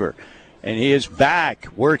receiver, and he is back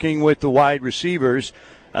working with the wide receivers.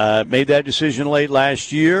 Made that decision late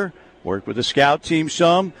last year, worked with the scout team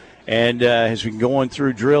some, and has been going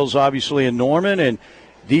through drills, obviously, in Norman. And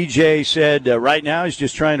DJ said right now he's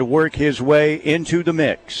just trying to work his way into the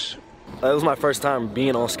mix. It was my first time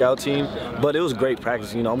being on scout team, but it was great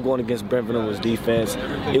practice. You know, I'm going against Brent Venables' defense.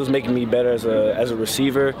 It was making me better as a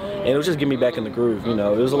receiver, and it was just getting me back in the groove. You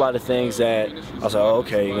know, there was a lot of things that I was like, oh,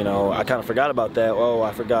 okay, you know, I kind of forgot about that. Oh,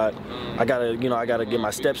 I forgot. I gotta get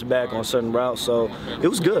my steps back on certain routes. So it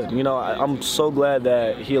was good. You know, I'm so glad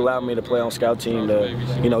that he allowed me to play on scout team to,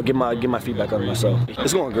 you know, get my feet back under myself.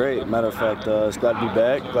 It's going great. Matter of fact, it's glad to be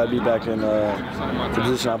back. Glad to be back in the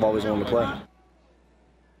position I've always wanted to play.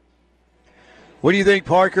 What do you think,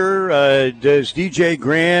 Parker? Does DJ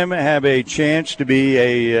Graham have a chance to be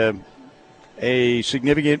a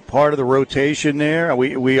significant part of the rotation there?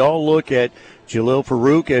 We all look at Jalil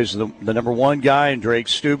Farouk as the number one guy, and Drake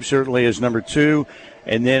Stoops certainly as number two.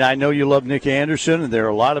 And then I know you love Nick Anderson, and there are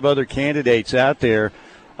a lot of other candidates out there,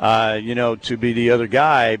 to be the other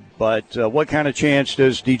guy. But what kind of chance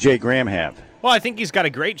does DJ Graham have? Well, I think he's got a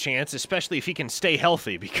great chance, especially if he can stay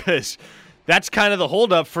healthy, because that's kind of the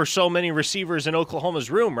holdup for so many receivers in Oklahoma's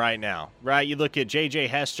room right now, right? You look at J.J.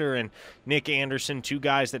 Hester and Nick Anderson, two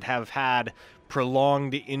guys that have had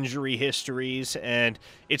prolonged injury histories, and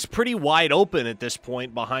it's pretty wide open at this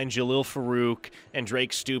point behind Jalil Farouk and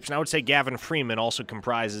Drake Stoops. And I would say Gavin Freeman also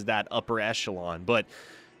comprises that upper echelon. But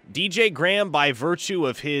DJ Graham, by virtue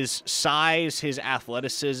of his size, his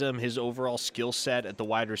athleticism, his overall skill set at the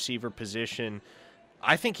wide receiver position,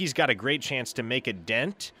 I think he's got a great chance to make a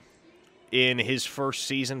dent in his first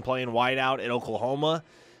season playing wideout at Oklahoma.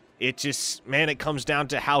 It just, man, it comes down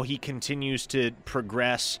to how he continues to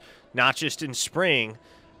progress, not just in spring,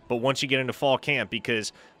 but once you get into fall camp,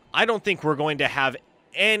 because I don't think we're going to have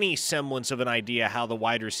any semblance of an idea how the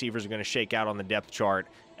wide receivers are going to shake out on the depth chart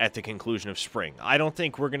at the conclusion of spring. I don't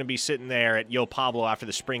think we're going to be sitting there at Yo Pablo after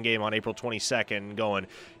the spring game on April 22nd going,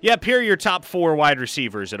 yep, here are your top four wide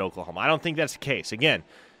receivers at Oklahoma. I don't think that's the case. Again,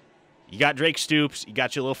 you got Drake Stoops, you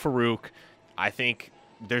got Jalil Farouk. I think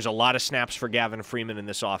there's a lot of snaps for Gavin Freeman in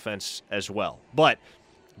this offense as well. But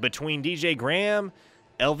between DJ Graham,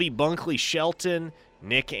 LV Bunkley Shelton,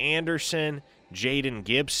 Nick Anderson, Jaden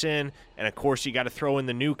Gibson, and of course you got to throw in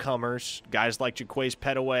the newcomers, guys like Jaquays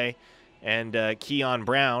Pettaway and Keon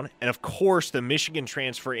Brown, and of course the Michigan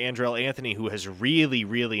transfer Andrell Anthony, who has really,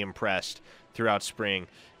 really impressed throughout spring.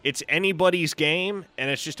 It's anybody's game, and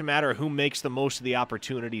it's just a matter of who makes the most of the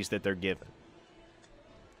opportunities that they're given.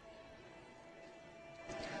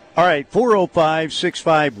 All right,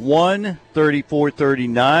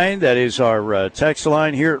 405-651-3439. That is our text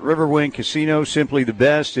line here at Riverwind Casino. Simply the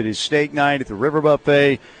best. It is steak night at the River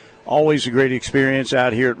Buffet. Always a great experience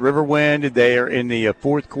out here at Riverwind. They are in the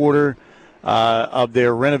fourth quarter of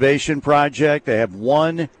their renovation project. They have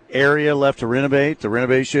one area left to renovate. The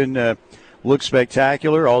renovation looks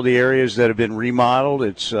spectacular. All the areas that have been remodeled,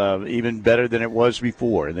 it's even better than it was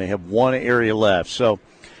before. And they have one area left. So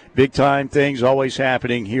big-time things always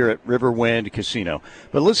happening here at Riverwind Casino.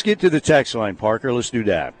 But let's get to the text line, Parker. Let's do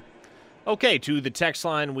that. Okay, to the text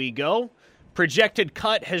line we go. Projected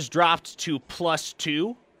cut has dropped to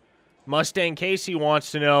 +2. Mustang Casey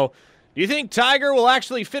wants to know, do you think Tiger will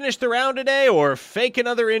actually finish the round today or fake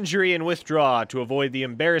another injury and withdraw to avoid the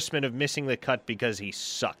embarrassment of missing the cut because he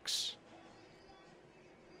sucks?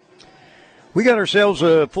 We got ourselves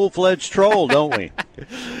a full-fledged troll, don't we?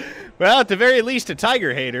 Well, at the very least, a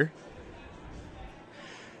Tiger hater.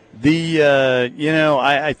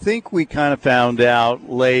 I think we kind of found out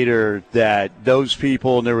later that those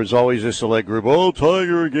people, and there was always this select group,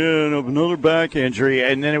 Tiger again, of another back injury.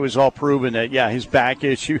 And then it was all proven that, his back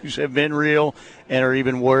issues have been real and are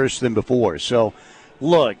even worse than before. So,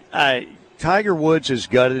 look, Tiger Woods has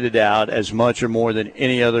gutted it out as much or more than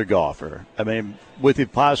any other golfer. I mean, with the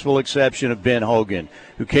possible exception of Ben Hogan,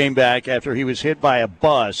 who came back after he was hit by a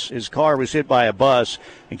bus. His car was hit by a bus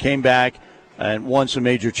and came back and won some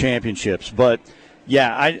major championships. But,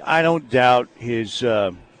 I don't doubt his,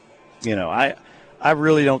 I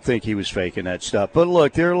really don't think he was faking that stuff. But,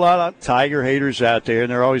 look, there are a lot of Tiger haters out there,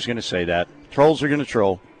 and they're always going to say that. Trolls are going to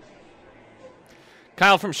troll.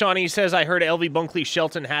 Kyle from Shawnee says, I heard LV Bunkley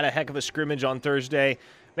Shelton had a heck of a scrimmage on Thursday.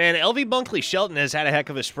 Man, LV Bunkley Shelton has had a heck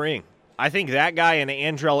of a spring. I think that guy and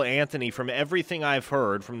Andrell Anthony, from everything I've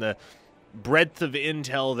heard, from the breadth of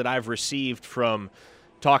intel that I've received from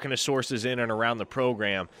talking to sources in and around the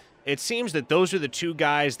program, it seems that those are the two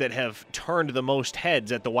guys that have turned the most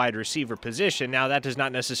heads at the wide receiver position. Now, that does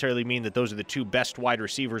not necessarily mean that those are the two best wide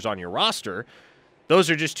receivers on your roster. Those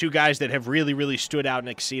are just two guys that have really, really stood out and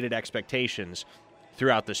exceeded expectations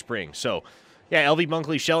throughout the spring. So, LV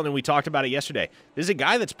Bunkley Shelton, we talked about it yesterday. This is a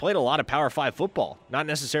guy that's played a lot of Power 5 football, not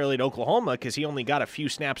necessarily at Oklahoma because he only got a few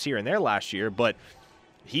snaps here and there last year, but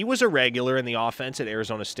he was a regular in the offense at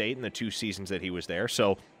Arizona State in the 2 seasons that he was there.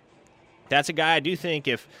 So that's a guy I do think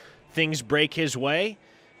if things break his way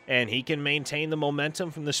and he can maintain the momentum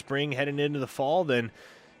from the spring heading into the fall, then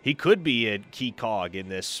he could be a key cog in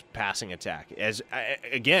this passing attack. As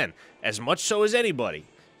much so as anybody.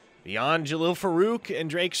 Beyond Jalil Farouk and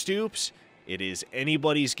Drake Stoops, it is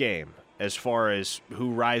anybody's game as far as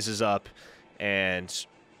who rises up and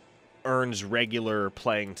earns regular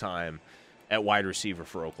playing time at wide receiver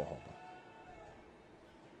for Oklahoma.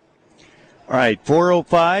 All right,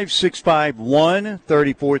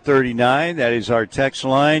 405-651-3439. That is our text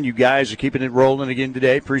line. You guys are keeping it rolling again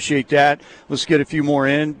today. Appreciate that. Let's get a few more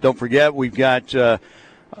in. Don't forget, we've got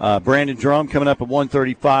Brandon Drum coming up at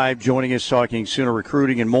 1:35, joining us talking Sooner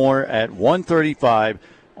recruiting and more at 1:35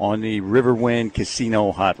 on the Riverwind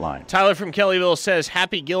Casino Hotline. Tyler from Kellyville says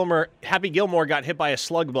Happy Gilmore got hit by a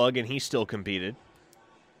slug bug and he still competed.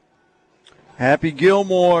 Happy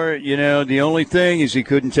Gilmore, the only thing is he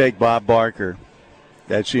couldn't take Bob Barker.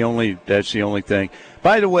 That's the only thing.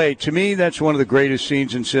 By the way, to me, that's one of the greatest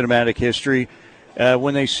scenes in cinematic history.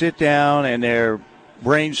 When they sit down and they're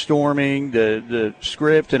brainstorming the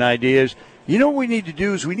script and ideas. What we need to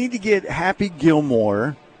do is we need to get Happy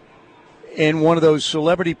Gilmore in one of those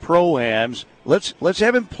celebrity pro-ams. Let's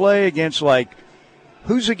have him play against,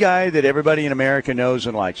 who's a guy that everybody in America knows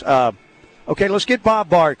and likes? Okay, let's get Bob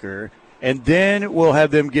Barker. And then we'll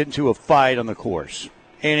have them get into a fight on the course.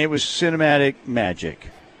 And it was cinematic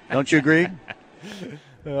magic. Don't you agree?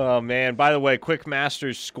 Oh, man. By the way, quick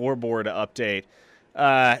Masters scoreboard update.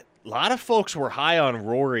 A lot of folks were high on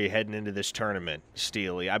Rory heading into this tournament,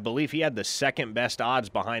 Steely. I believe he had the second best odds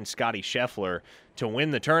behind Scotty Scheffler to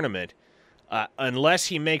win the tournament. Unless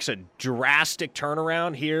he makes a drastic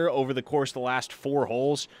turnaround here over the course of the last 4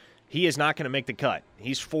 holes, he is not going to make the cut.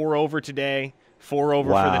 He's 4 over today. 4 over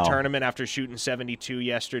for the tournament after shooting 72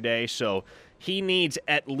 yesterday. So he needs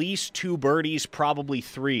at least 2 birdies, probably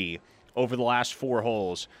 3, over the last 4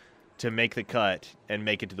 holes to make the cut and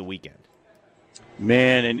make it to the weekend.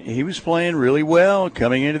 Man, and he was playing really well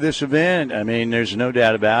coming into this event. I mean, there's no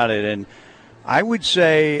doubt about it. And I would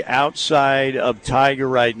say outside of Tiger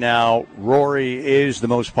right now, Rory is the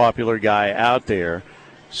most popular guy out there.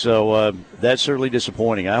 So that's certainly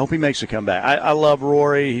disappointing. I hope he makes a comeback. I love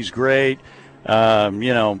Rory. He's great.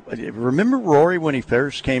 Remember Rory when he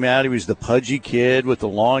first came out? He was the pudgy kid with the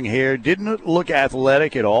long hair. Didn't look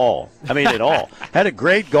athletic at all. I mean, at all. Had a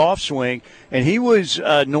great golf swing, and he was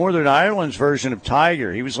Northern Ireland's version of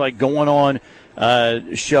Tiger. He was going on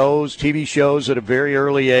TV shows at a very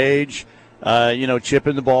early age,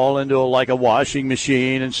 chipping the ball into a washing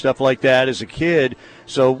machine and stuff like that as a kid.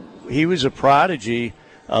 So he was a prodigy,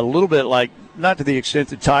 a little bit not to the extent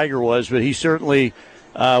that Tiger was, but he certainly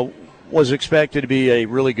was expected to be a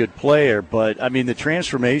really good player. But, I mean, the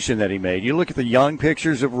transformation that he made. You look at the young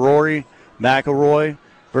pictures of Rory McIlroy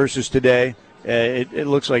versus today, it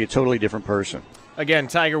looks like a totally different person. Again,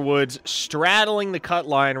 Tiger Woods straddling the cut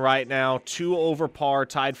line right now, 2 over par,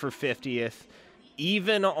 tied for 50th.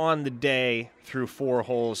 Even on the day through 4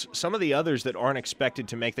 holes, some of the others that aren't expected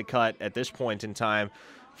to make the cut at this point in time,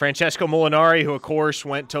 Francesco Molinari, who, of course,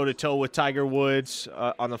 went toe-to-toe with Tiger Woods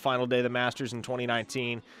on the final day of the Masters in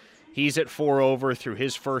 2019. He's at 4 over through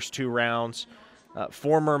his first 2 rounds.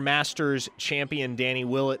 Former Masters champion Danny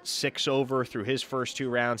Willett, 6 over through his first 2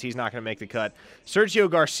 rounds. He's not going to make the cut. Sergio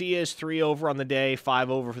Garcia is 3 over on the day,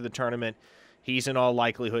 5 over for the tournament. He's in all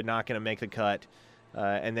likelihood not going to make the cut.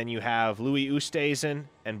 And then you have Louis Oosthuizen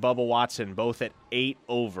and Bubba Watson, both at 8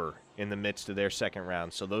 over in the midst of their second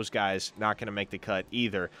round. So those guys not going to make the cut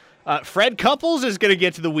either. Fred Couples is going to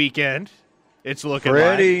get to the weekend. It's looking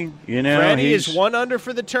Freddie, like. Freddie is 1 under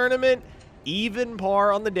for the tournament. Even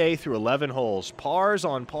par on the day through 11 holes. Pars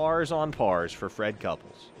on pars on pars for Fred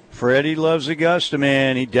Couples. Freddie loves Augusta,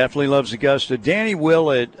 man. He definitely loves Augusta. Danny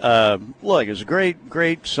Willett, look, it was a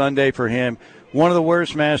great Sunday for him. One of the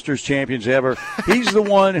worst Masters champions ever. He's the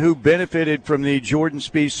one who benefited from the Jordan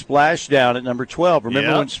Spieth splashdown at number 12.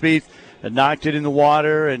 Remember when Spieth knocked it in the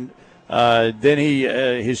water, and then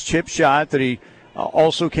his chip shot that he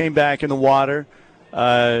also came back in the water.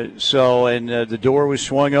 The door was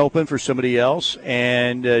swung open for somebody else,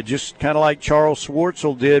 and just kind of like Charles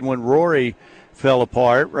Schwartzel did when Rory fell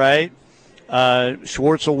apart, right?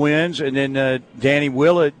 Schwartzel wins, and then Danny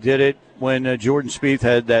Willett did it when Jordan Spieth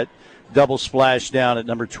had that double splash down at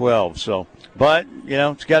number 12. So, but,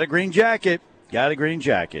 it's got a green jacket. Got a green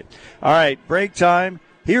jacket. All right, break time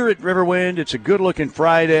here at Riverwind. It's a good-looking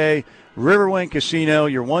Friday. Riverwind Casino,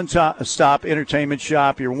 your one-stop entertainment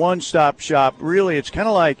shop, your one-stop shop. Really, it's kind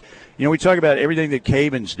of like, we talk about everything that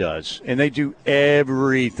Cabins does, and they do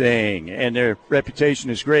everything, and their reputation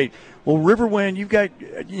is great. Well, Riverwind, you've got,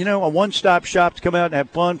 a one-stop shop to come out and have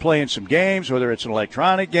fun playing some games, whether it's an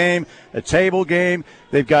electronic game, a table game.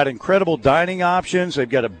 They've got incredible dining options. They've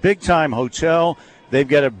got a big-time hotel. They've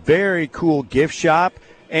got a very cool gift shop,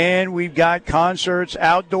 and we've got concerts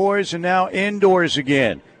outdoors and now indoors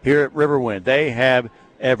again. Here at Riverwind, they have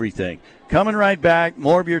everything. Coming right back,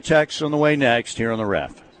 more of your texts on the way next here on the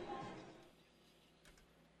Ref.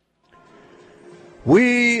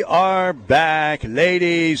 We are back,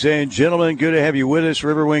 ladies and gentlemen. Good to have you with us.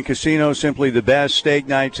 Riverwind Casino, simply the best. Steak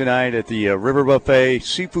night tonight at the River Buffet.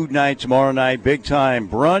 Seafood night tomorrow night. Big time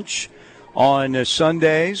brunch on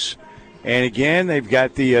Sundays. And again, they've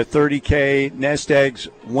got the 30K Nest Eggs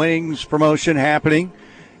Wings promotion happening.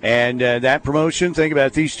 And that promotion, think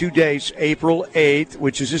about these 2 dates, April 8th,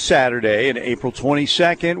 which is a Saturday, and April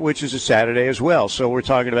 22nd, which is a Saturday as well. So we're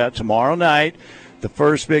talking about tomorrow night, the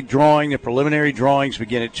first big drawing. The preliminary drawings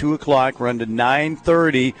begin at 2 o'clock, run to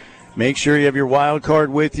 9:30. Make sure you have your wild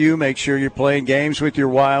card with you. Make sure you're playing games with your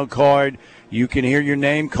wild card. You can hear your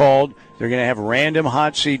name called. They're going to have random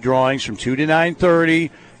hot seat drawings from 2 to 9:30.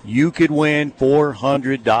 You could win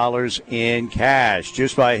 $400 in cash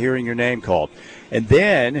just by hearing your name called. And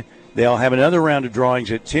then they'll have another round of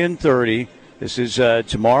drawings at 10:30. This is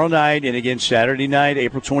tomorrow night, and again Saturday night,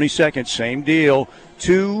 April 22nd, same deal.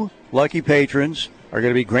 2 lucky patrons are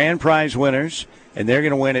going to be grand prize winners, and they're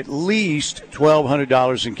going to win at least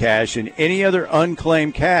 $1,200 in cash. And any other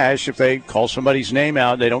unclaimed cash, if they call somebody's name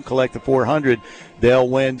out and they don't collect the $400, they'll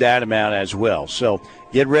win that amount as well. So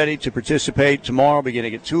get ready to participate tomorrow,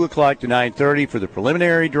 beginning at 2 o'clock to 9:30 for the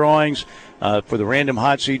preliminary drawings, for the random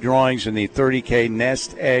hot seat drawings, and the 30K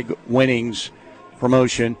Nest Egg Winnings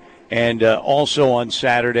promotion, and also on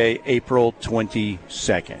Saturday, April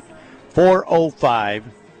 22nd.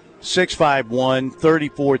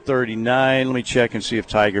 405-651-3439. Let me check and see if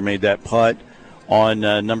Tiger made that putt on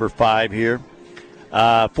number 5 here.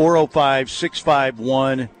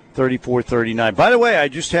 405-651-3439. By the way, I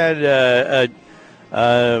just had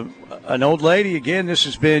an old lady, again, this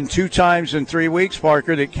has been 2 times in 3 weeks,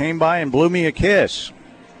 Parker, that came by and blew me a kiss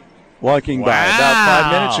walking by about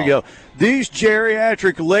 5 minutes ago. These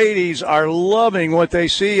geriatric ladies are loving what they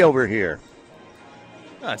see over here.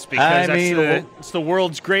 That's because it's the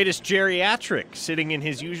world's greatest geriatric sitting in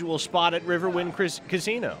his usual spot at Riverwind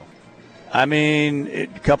Casino. I mean, a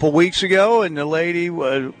couple weeks ago, and the lady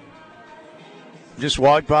just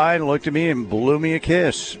walked by and looked at me and blew me a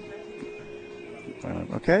kiss.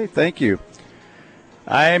 Okay, thank you.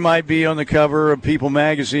 I might be on the cover of People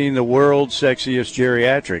magazine, the world's sexiest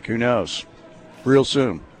geriatric. Who knows? Real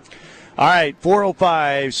soon. All right,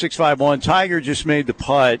 405-651. Tiger just made the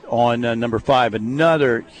putt on number 5.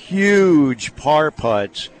 Another huge par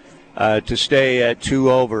putt to stay at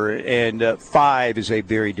 2 over. And 5 is a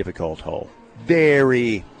very difficult hole.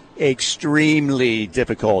 Very, extremely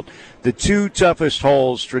difficult. The 2 toughest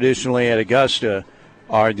holes traditionally at Augusta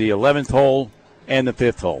are the 11th hole and the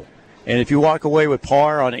 5th hole. And if you walk away with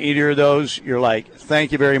par on either of those, you're like,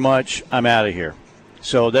 thank you very much, I'm out of here.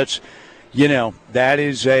 So that's, that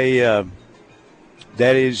is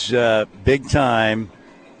big time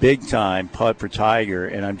putt for Tiger.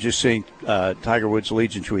 And I'm just seeing Tiger Woods'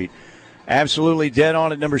 Legion tweet. Absolutely dead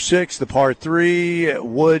on at number 6, the par 3,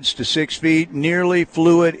 woods to 6 feet, nearly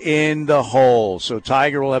fluid in the hole. So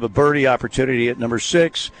Tiger will have a birdie opportunity at number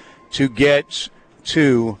 6 to get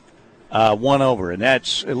to 1 over. And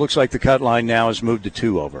it looks like the cut line now has moved to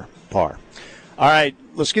 2 over, par. All right,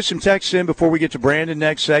 let's get some texts in before we get to Brandon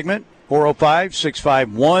next segment.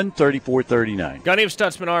 405-651-3439. Gunny of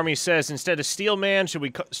Stutzman Army says, instead of Steelman, should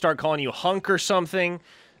we start calling you Hunk or something?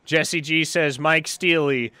 Jesse G says, Mike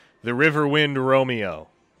Steely, the River Wind Romeo.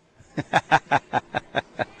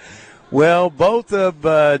 Well, both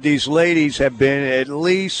of these ladies have been at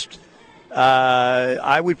least,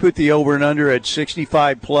 I would put the over and under at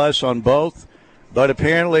 65 plus on both, but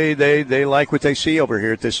apparently they like what they see over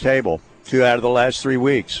here at this table 2 out of the last 3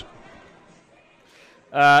 weeks.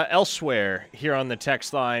 Elsewhere here on the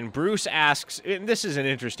text line, Bruce asks, and this is an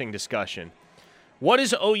interesting discussion, what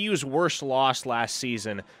is OU's worst loss last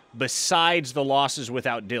season besides the losses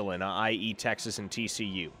without Dillon, i.e. Texas and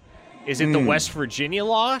TCU? Is it the West Virginia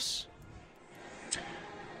loss?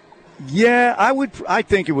 Yeah, I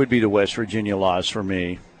think it would be the West Virginia loss for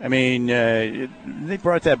me. I mean, they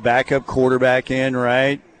brought that backup quarterback in,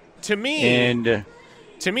 right? To me,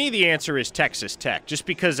 the answer is Texas Tech, just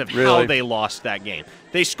because of how they lost that game.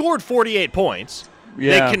 They scored 48 points.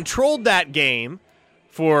 Yeah. They controlled that game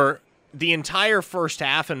for the entire first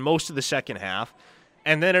half and most of the second half,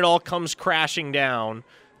 and then it all comes crashing down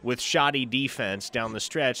with shoddy defense down the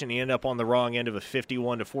stretch, and you end up on the wrong end of a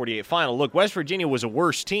 51-48 final. Look, West Virginia was a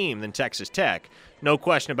worse team than Texas Tech, no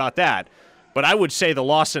question about that. But I would say the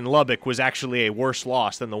loss in Lubbock was actually a worse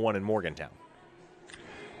loss than the one in Morgantown.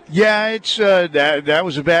 Yeah, it's that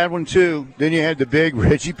was a bad one, too. Then you had the big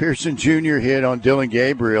Reggie Pearson Jr. hit on Dillon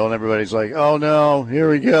Gabriel, and everybody's like, oh, no, here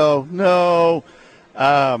we go. No.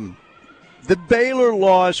 The Baylor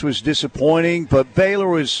loss was disappointing, but Baylor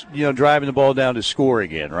was, driving the ball down to score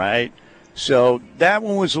again, right? So that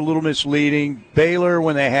one was a little misleading. Baylor,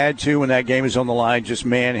 when they had to, when that game was on the line, just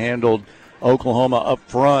manhandled Oklahoma up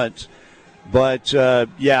front. But,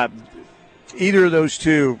 yeah, either of those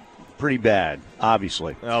two, pretty bad,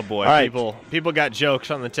 obviously. Oh, boy. All right. People got jokes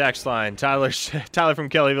on the text line. Tyler from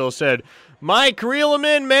Kellyville said, Mike, reel them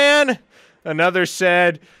in, man. Another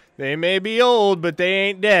said, they may be old, but they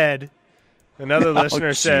ain't dead. Another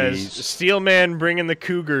listener says, Steelman bringing the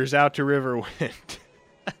Cougars out to Riverwind.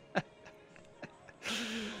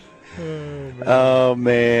 Oh,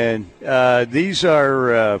 man. These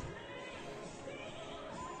are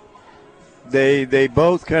they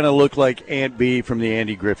both kind of look like Aunt B from the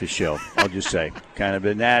Andy Griffith Show, I'll just say. Kind of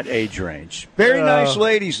in that age range. Very nice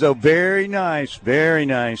ladies, though. Very nice. Very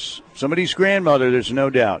nice. Somebody's grandmother, there's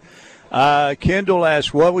no doubt. Kendall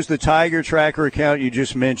asks, what was the Tiger Tracker account you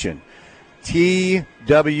just mentioned?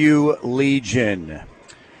 TW Legion.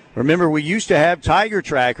 Remember, we used to have Tiger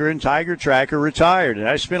Tracker, and Tiger Tracker retired. And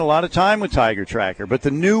I spent a lot of time with Tiger Tracker. But the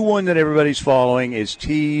new one that everybody's following is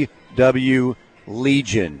TW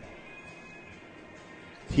Legion.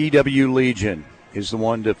 TW Legion is the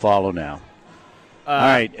one to follow now. All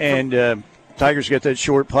right, and Tiger's got that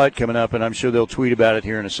short putt coming up, and I'm sure they'll tweet about it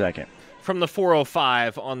here in a second. From the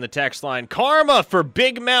 405 on the text line, karma for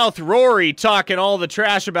Big Mouth Rory talking all the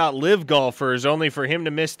trash about live golfers, only for him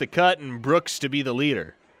to miss the cut and Brooks to be the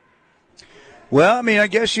leader. Well, I mean, I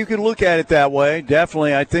guess you could look at it that way.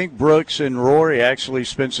 Definitely, I think Brooks and Rory actually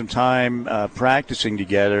spent some time practicing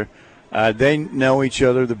together. They know each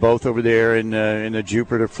other. They're both over there in the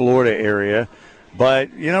Jupiter, Florida area. But,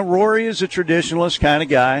 Rory is a traditionalist kind of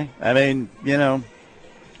guy. I mean,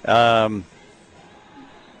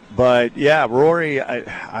 but, yeah, Rory,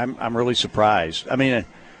 I'm really surprised. I mean,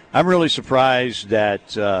 I'm really surprised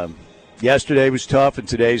that yesterday was tough and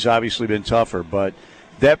today's obviously been tougher. But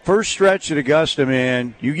that first stretch at Augusta,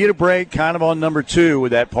 man, you get a break kind of on number 2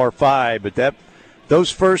 with that par 5. But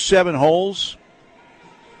those first 7 holes,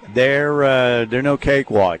 they're no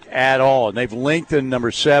cakewalk at all. And they've lengthened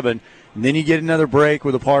number 7. And then you get another break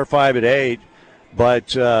with a par 5 at 8.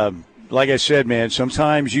 But like I said, man,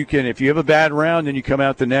 sometimes you can, if you have a bad round and you come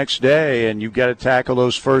out the next day and you've got to tackle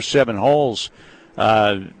those first 7 holes,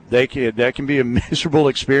 that can be a miserable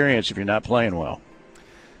experience if you're not playing well.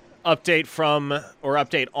 Update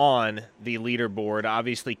on the leaderboard.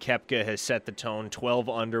 Obviously, Koepka has set the tone, 12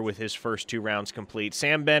 under with his first 2 rounds complete.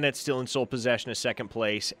 Sam Bennett still in sole possession of second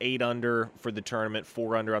place, 8 under for the tournament,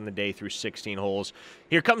 4 under on the day through 16 holes.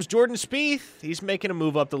 Here comes Jordan Spieth. He's making a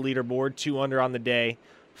move up the leaderboard, 2 under on the day,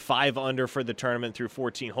 5 under for the tournament through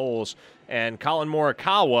 14 holes. And Colin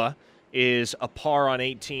Morikawa is a par on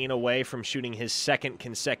 18 away from shooting his second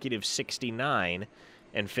consecutive 69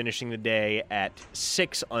 and finishing the day at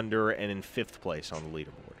 6 under and in 5th place on the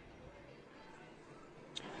leaderboard.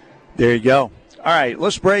 There you go. All right,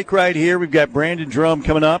 let's break right here. We've got Brandon Drum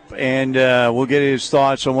coming up, and we'll get his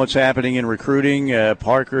thoughts on what's happening in recruiting.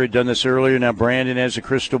 Parker had done this earlier. Now Brandon has a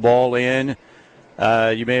crystal ball in.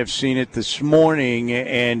 You may have seen it this morning,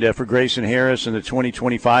 and for Grayson Harris in the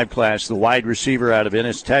 2025 class, the wide receiver out of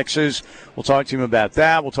Ennis, Texas. We'll talk to him about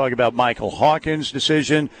that. We'll talk about Michael Hawkins'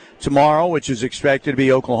 decision tomorrow, which is expected to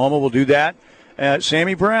be Oklahoma. We'll do that.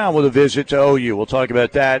 Sammy Brown with a visit to OU. We'll talk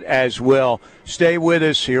about that as well. Stay with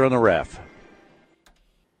us here on the Ref.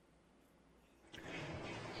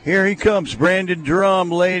 Here he comes, Brandon Drum,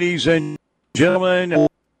 ladies and gentlemen.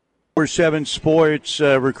 4-7 Sports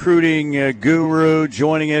recruiting guru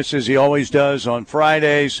joining us as he always does on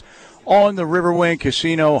Fridays on the Riverwind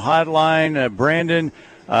Casino Hotline. Brandon,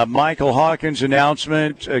 Michael Hawkins'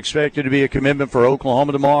 announcement expected to be a commitment for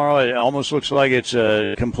Oklahoma tomorrow. It almost looks like it's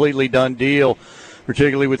a completely done deal,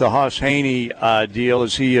 particularly with the Haas Haney deal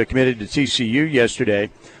as he committed to TCU yesterday.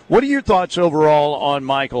 What are your thoughts overall on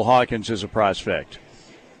Michael Hawkins as a prospect?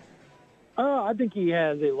 I think he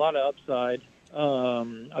has a lot of upside.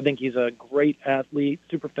 I think he's a great athlete,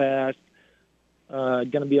 super fast, going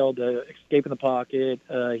to be able to escape in the pocket.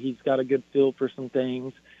 He's got a good feel for some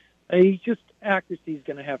things. He's just accuracy is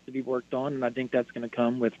going to have to be worked on, and I think that's going to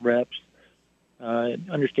come with reps,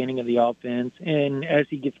 understanding of the offense. And as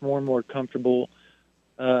he gets more and more comfortable,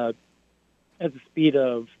 as the speed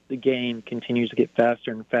of the game continues to get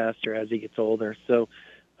faster and faster as he gets older. So,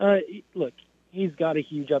 look, he's got a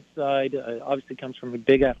huge upside. Obviously comes from a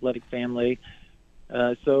big athletic family.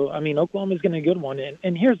 Oklahoma's going to get a good one.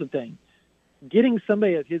 And here's the thing. Getting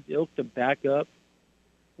somebody of his ilk to back up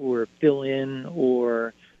or fill in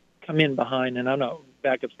or come in behind, and I know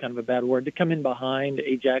backup's kind of a bad word, to come in behind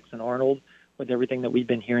A. Jackson Arnold with everything that we've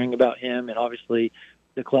been hearing about him and obviously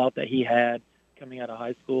the clout that he had coming out of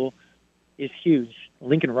high school is huge.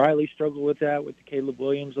 Lincoln Riley struggled with that with the Caleb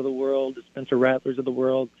Williams of the world, the Spencer Rattlers of the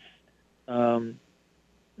world.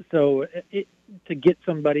 To get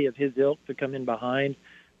somebody of his ilk to come in behind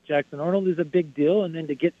Jackson Arnold is a big deal, and then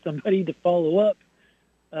to get somebody to follow up,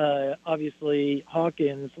 obviously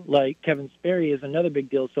Hawkins, like Kevin Sperry, is another big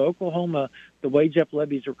deal. So Oklahoma, the way Jeff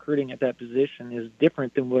Lebby's recruiting at that position is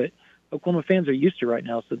different than what Oklahoma fans are used to right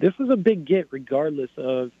now. So this is a big get regardless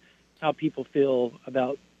of how people feel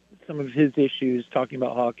about some of his issues, talking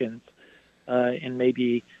about Hawkins and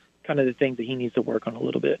maybe kind of the things that he needs to work on a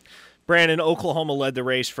little bit. Brandon, Oklahoma led the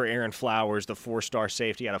race for Aaron Flowers, the 4-star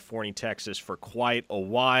safety out of Forney, Texas, for quite a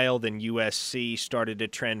while. Then USC started to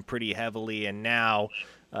trend pretty heavily, and now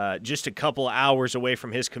just a couple hours away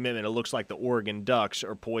from his commitment, it looks like the Oregon Ducks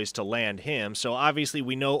are poised to land him. So obviously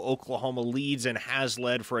we know Oklahoma leads and has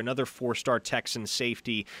led for another 4-star Texan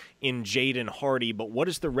safety in Jaden Hardy, but what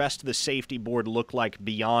does the rest of the safety board look like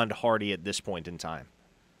beyond Hardy at this point in time?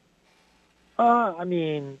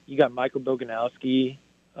 You got Michael Boganowski.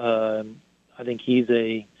 I think he's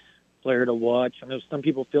a player to watch. I know some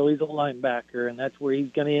people feel he's a linebacker, and that's where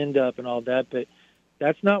he's going to end up and all that, but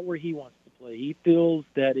that's not where he wants to play. He feels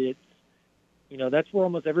that it's, that's where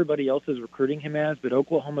almost everybody else is recruiting him as, but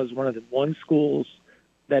Oklahoma is one of the one schools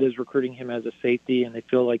that is recruiting him as a safety, and they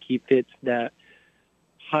feel like he fits that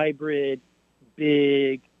hybrid,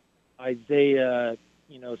 big, Isaiah,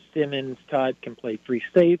 Simmons type, can play free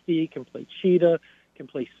safety, can play cheetah, can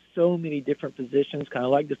play so many different positions, kind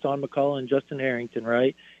of like Deshaun McCullough and Justin Harrington,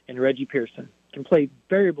 right? And Reggie Pearson can play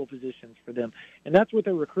variable positions for them. And that's what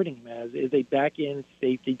they're recruiting him as, is a back-end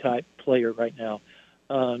safety type player right now.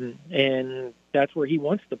 And that's where he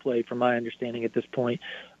wants to play, from my understanding at this point.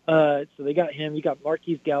 So they got him. You got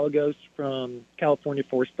Marquise Gallegos from California,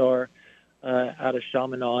 4-star, out of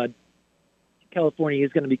Chaminade, California.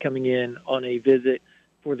 Is going to be coming in on a visit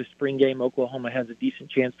for the spring game. Oklahoma has a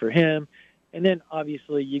decent chance for him. And then,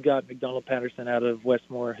 obviously, you got McDonald Patterson out of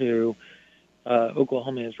Westmore, who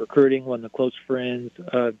Oklahoma is recruiting, one of the close friends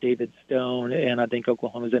of David Stone, and I think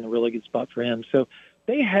Oklahoma's in a really good spot for him. So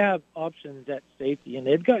they have options at safety, and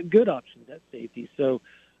they've got good options at safety. So,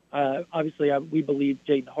 obviously, we believe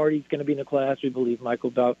Jaden Hardy's going to be in the class. We believe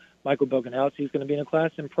Michael Boganowski is going to be in the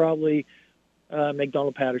class, and probably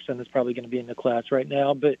McDonald Patterson is probably going to be in the class right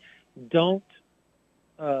now. But don't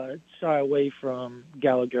shy away from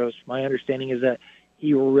Gallegos. My understanding is that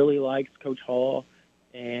he really likes Coach Hall,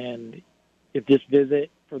 and if this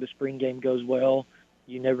visit for the spring game goes well,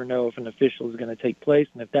 you never know if an official is going to take place,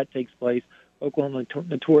 and if that takes place, Oklahoma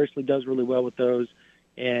notoriously does really well with those,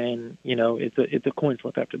 and it's a coin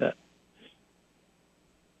flip after that.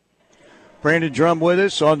 Brandon Drum with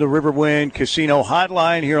us on the Riverwind Casino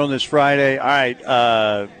Hotline here on this Friday. All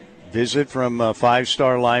right, visit from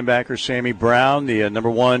 5-star linebacker Sammy Brown, the number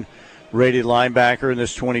one rated linebacker in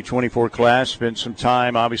this 2024 class. Spent some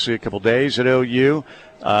time, obviously a couple days at OU.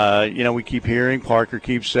 We keep hearing, Parker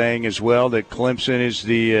keeps saying as well, that Clemson is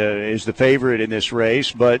the favorite in this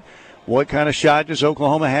race. But what kind of shot does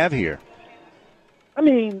Oklahoma have here? I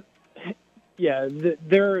mean, yeah,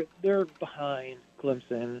 they're behind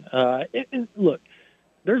Clemson. And look,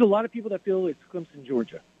 there's a lot of people that feel it's Clemson,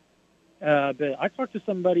 Georgia. But I talked to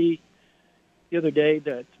somebody the other day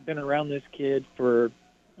that's been around this kid for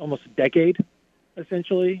almost a decade,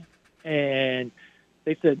 essentially, and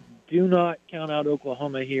they said, do not count out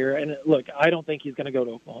Oklahoma here. And look, I don't think he's going to go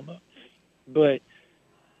to Oklahoma, but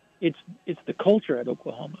it's the culture at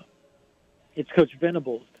Oklahoma. It's Coach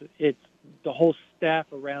Venables. It's the whole staff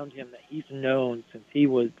around him that he's known since he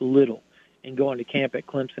was little and going to camp at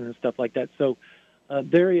Clemson and stuff like that. So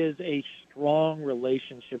there is a strong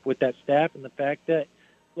relationship with that staff, and the fact that,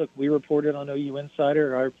 look, we reported on OU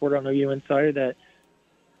Insider, or I reported on OU Insider that,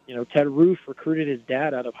 Ted Roof recruited his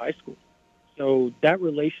dad out of high school. So that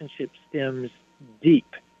relationship stems deep,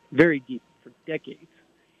 very deep, for decades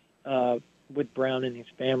with Brown and his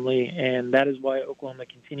family, and that is why Oklahoma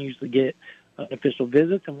continues to get official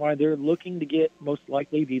visits and why they're looking to get most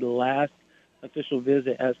likely the last official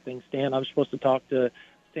visit as things stand. I'm supposed to talk to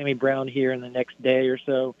Sammy Brown here in the next day or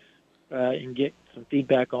so and get some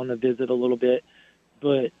feedback on the visit a little bit.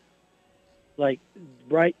 But,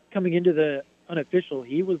 right coming into the unofficial,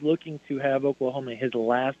 he was looking to have Oklahoma his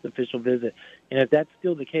last official visit. And if that's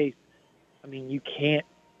still the case, I mean, you can't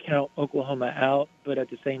count Oklahoma out, but at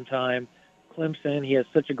the same time, Clemson, he has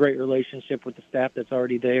such a great relationship with the staff that's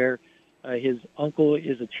already there. His uncle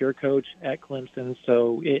is a cheer coach at Clemson,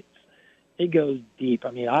 so it goes deep.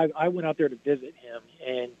 I mean, I went out there to visit him,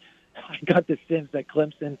 and I got the sense that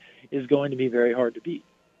Clemson is going to be very hard to beat.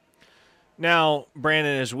 Now,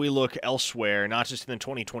 Brandon, as we look elsewhere, not just in the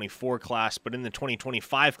 2024 class, but in the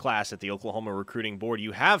 2025 class at the Oklahoma Recruiting Board,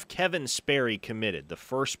 you have Kevin Sperry committed, the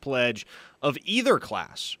first pledge of either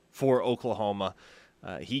class for Oklahoma.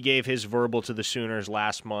 He gave his verbal to the Sooners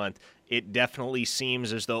last month. It definitely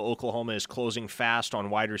seems as though Oklahoma is closing fast on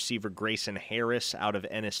wide receiver Grayson Harris out of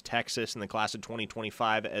Ennis, Texas in the class of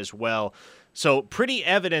 2025 as well. So pretty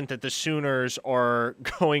evident that the Sooners are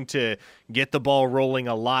going to get the ball rolling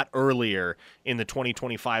a lot earlier in the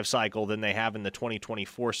 2025 cycle than they have in the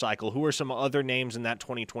 2024 cycle. Who are some other names in that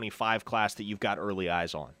 2025 class that you've got early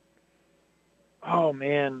eyes on? Oh,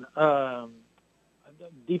 man.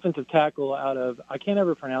 Defensive tackle out of, I can't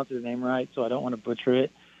ever pronounce his name right, so I don't want to butcher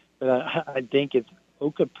it, but I think it's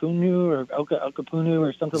Okapunu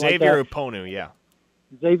or something like that. Xavier Oponu, yeah.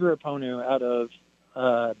 Xavier Oponu out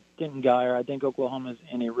of Denton Guyer. I think Oklahoma's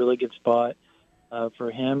in a really good spot for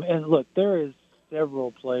him. And look, there is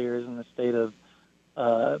several players in the state of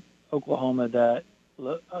Oklahoma that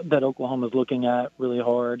Oklahoma's looking at really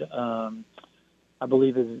hard. I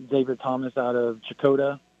believe it's Xavier Thomas out of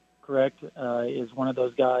Chakota, correct, is one of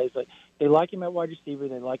those guys. They like him at wide receiver.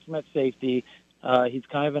 They like him at safety. He's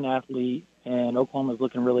kind of an athlete, and Oklahoma's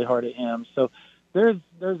looking really hard at him. So there's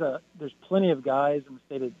plenty of guys in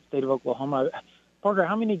the state of Oklahoma. Parker,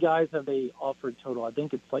 how many guys have they offered total? I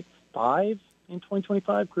think it's like 5 in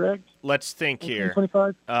 2025, correct? Let's think here.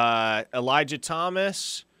 2025? Elijah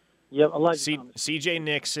Thomas. Yep, Elijah Thomas. C.J.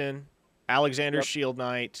 Nixon, Alexander Shield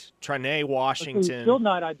Knight, Trinae Washington. Shield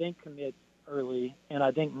Knight, I think, commits early, and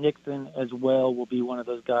I think Nixon as well will be one of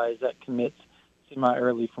those guys that commits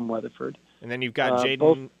semi-early from Weatherford. And then you've got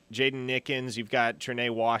Jaden Nickens, you've got Trinae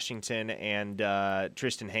Washington, and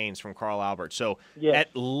Tristan Haynes from Carl Albert. So at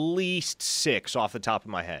least 6 off the top of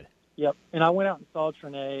my head. Yep, and I went out and saw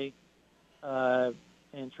Trinae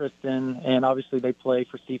and Tristan, and obviously they play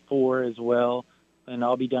for C4 as well, and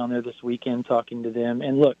I'll be down there this weekend talking to them.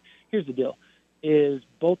 And look, here's the deal, is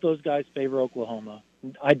both those guys favor Oklahoma.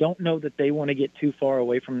 I don't know that they want to get too far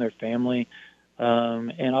away from their family.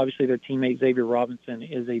 And obviously their teammate Xavier Robinson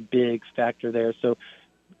is a big factor there. So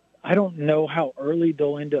I don't know how early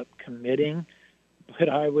they'll end up committing, but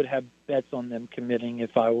I would have bets on them committing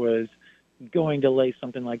if I was going to lay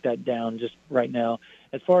something like that down just right now.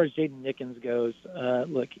 As far as Jaden Nickens goes,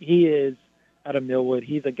 look, he is out of Millwood.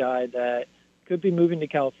 He's a guy that could be moving to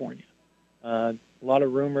California. A lot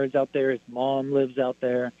of rumors out there. His mom lives out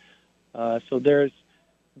there. So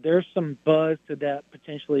there's some buzz to that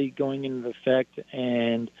potentially going into effect,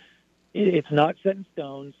 and it's not set in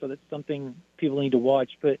stone, so that's something people need to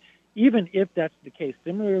watch. But even if that's the case,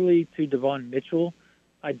 similarly to Devon Mitchell,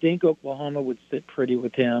 I think Oklahoma would sit pretty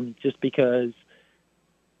with him just because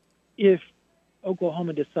if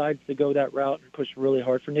Oklahoma decides to go that route and push really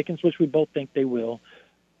hard for Nickens, which we both think they will,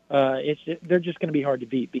 they're just going to be hard to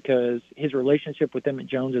beat because his relationship with Emmett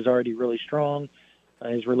Jones is already really strong.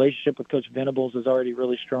 His relationship with Coach Venables is already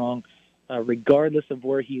really strong, regardless of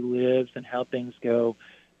where he lives and how things go.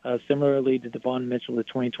 Similarly to Devon Mitchell, the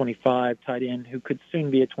 2025 tight end, who could soon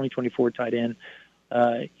be a 2024 tight end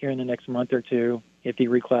here in the next month or two if he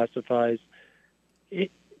reclassifies.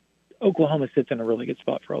 Oklahoma sits in a really good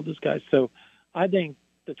spot for all those guys. So I think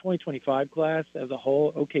the 2025 class as a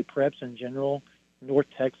whole, OK Preps in general, North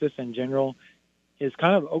Texas in general, is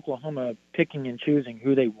kind of Oklahoma picking and choosing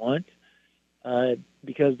who they want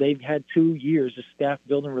because they've had 2 years of staff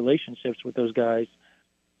building relationships with those guys.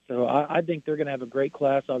 So I think they're going to have a great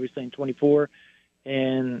class, obviously, in 24.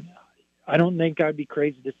 And I don't think I'd be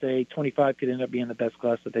crazy to say 25 could end up being the best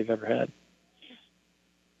class that they've ever had.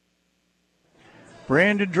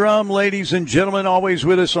 Brandon Drum, ladies and gentlemen, always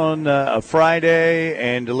with us on a Friday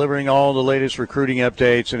and delivering all the latest recruiting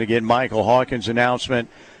updates. And, again, Michael Hawkins' announcement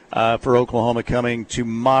for Oklahoma coming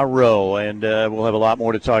tomorrow. And we'll have a lot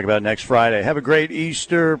more to talk about next Friday. Have a great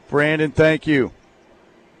Easter. Brandon, thank you.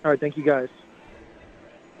 All right, thank you, guys.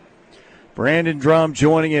 Brandon Drum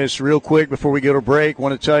joining us real quick before we go to break.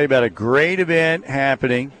 Want to tell you about a great event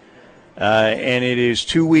happening, and it is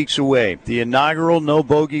 2 weeks away. The inaugural No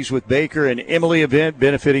Bogeys with Baker and Emily event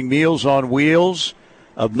benefiting Meals on Wheels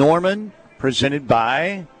of Norman, presented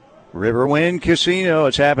by Riverwind Casino.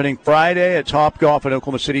 It's happening Friday at Topgolf in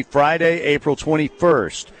Oklahoma City, Friday, April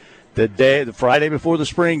 21st. The Friday before the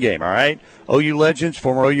spring game, all right? OU legends,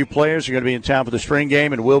 former OU players are going to be in town for the spring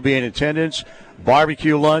game and will be in attendance.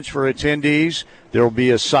 Barbecue lunch for attendees. There will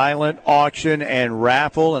be a silent auction and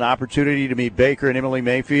raffle, an opportunity to meet Baker and Emily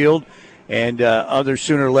Mayfield and other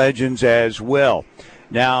Sooner legends as well.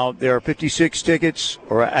 Now, there are 56 tickets,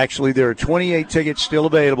 or actually there are 28 tickets still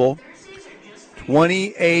available.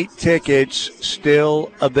 28 tickets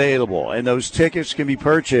still available, and those tickets can be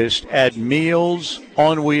purchased at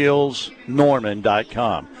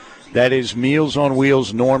mealsonwheelsnorman.com. That is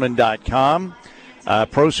mealsonwheelsnorman.com.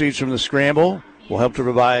 Proceeds from the scramble will help to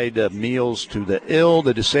provide meals to the ill,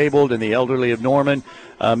 the disabled, and the elderly of Norman.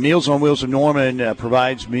 Meals on Wheels of Norman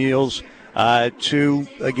provides meals to,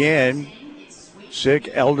 again, sick,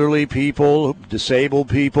 elderly people, disabled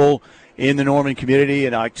people in the Norman community.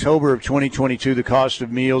 In October of 2022, the cost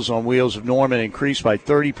of Meals on Wheels of Norman increased by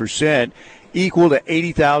 30%, equal to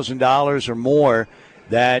 $80,000 or more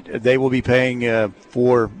that they will be paying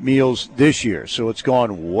for meals this year. So it's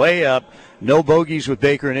gone way up. No Bogeys with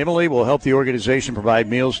Baker and Emily will help the organization provide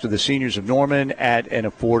meals to the seniors of Norman at an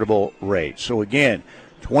affordable rate. So again,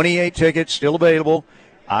 28 tickets still available.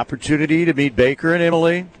 Opportunity to meet Baker and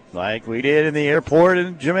Emily like we did in the airport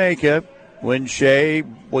in Jamaica when Shay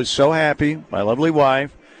was so happy, my lovely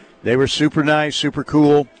wife. They were super nice, super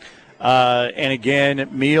cool. And again,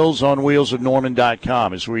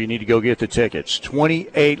 mealsonwheelsofnorman.com is where you need to go get the tickets.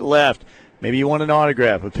 28 left. Maybe you want an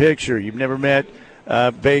autograph, a picture. You've never met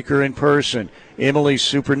Baker in person. Emily's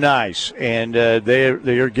super nice, and they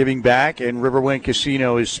are giving back, and Riverwind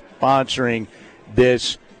Casino is sponsoring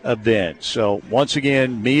this event. So once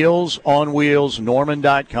again,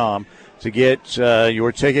 mealsonwheelsnorman.com to get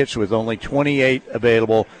your tickets with only 28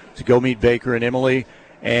 available to go meet Baker and Emily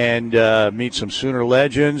and meet some Sooner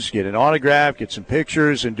legends, get an autograph, get some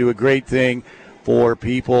pictures, and do a great thing for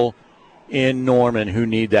people in Norman who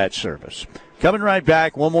need that service. Coming right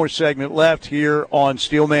back, one more segment left here on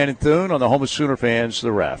Steelman and Thune on the home of Sooner fans,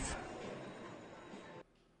 The Ref.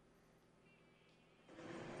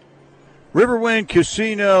 Riverwind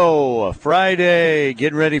Casino, Friday,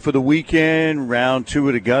 getting ready for the weekend, round 2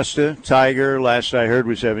 at Augusta. Tiger, last I heard,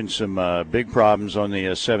 was having some big problems on the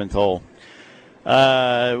 7th hole.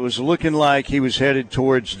 It was looking like he was headed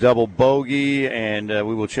towards double bogey, and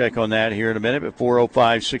we will check on that here in a minute. But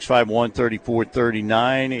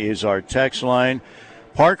 405-651-3439 is our text line.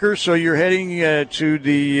 Parker, so you're heading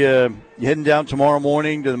heading down tomorrow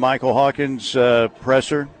morning to the Michael Hawkins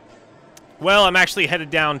presser? Well, I'm actually headed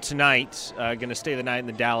down tonight. Going to stay the night in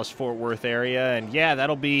the Dallas-Fort Worth area. And, yeah,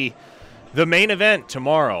 that'll be the main event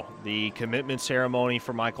tomorrow, the commitment ceremony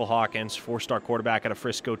for Michael Hawkins, 4-star quarterback out of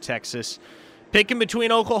Frisco, Texas. Picking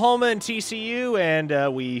between Oklahoma and TCU,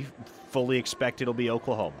 and we fully expect it'll be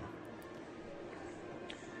Oklahoma.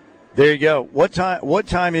 There you go. What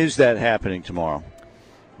time is that happening tomorrow?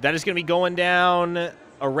 That is going to be going down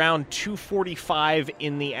around 2:45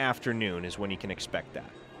 in the afternoon is when you can expect that.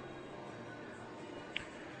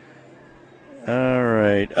 All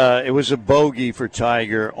right. It was a bogey for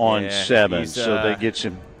Tiger on 7, so that gets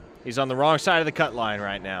him. He's on the wrong side of the cut line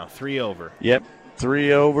right now, 3 over. Yep,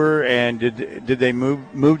 3 over, and did they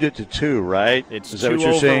moved it to 2, right? It's is 2 that what you're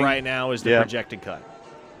over saying? right now is the projected cut.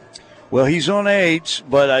 Well, he's on 8,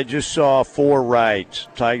 but I just saw 4 right.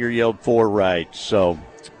 Tiger yelled 4 right, so,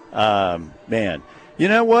 man. You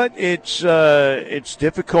know what? It's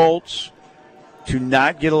difficult to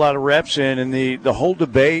not get a lot of reps in, and the whole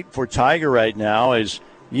debate for Tiger right now is,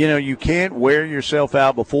 you can't wear yourself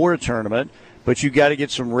out before a tournament, but you got to get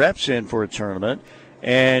some reps in for a tournament.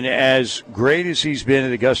 And as great as he's been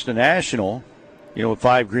at Augusta National, with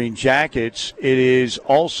 5 green jackets, it is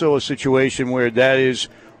also a situation where that is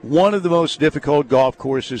one of the most difficult golf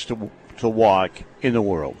courses to walk in the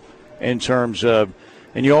world in terms of,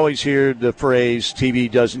 and you always hear the phrase,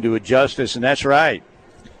 TV doesn't do it justice, and that's right.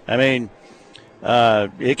 I mean,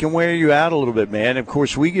 it can wear you out a little bit, man. Of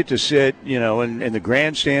course, we get to sit, in the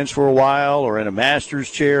grandstands for a while or in a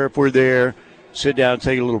master's chair if we're there, sit down and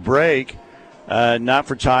take a little break. Not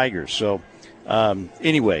for Tiger. So,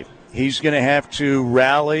 anyway, he's going to have to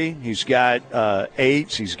rally. He's got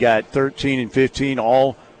 8s. He's got 13 and 15,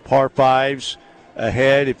 all par 5s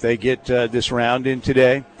ahead if they get this round in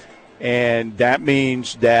today. And that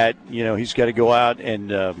means that, he's got to go out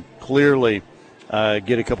and clearly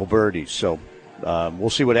get a couple birdies. So, we'll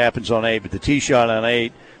see what happens on 8. But the tee shot on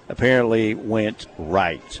 8 apparently went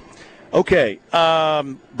right. Okay.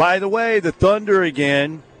 By the way, the Thunder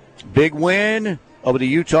again. Big win over the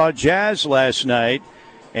Utah Jazz last night.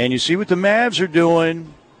 And you see what the Mavs are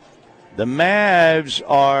doing. The Mavs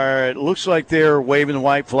it looks like they're waving the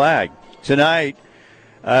white flag. Tonight,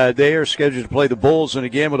 they are scheduled to play the Bulls. And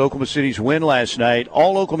again, with Oklahoma City's win last night,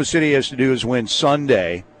 all Oklahoma City has to do is win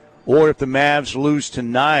Sunday. Or if the Mavs lose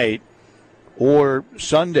tonight or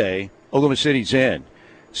Sunday, Oklahoma City's in.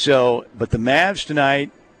 So, but the Mavs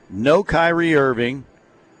tonight, no Kyrie Irving,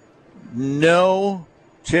 no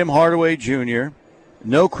Tim Hardaway Jr.,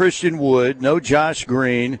 no Christian Wood, no Josh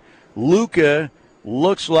Green. Luka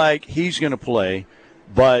looks like he's going to play,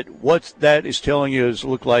 but what that is telling you is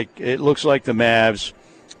it looks like the Mavs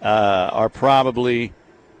are probably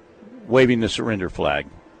waving the surrender flag,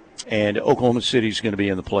 and Oklahoma City's going to be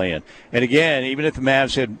in the play-in. And again, even if the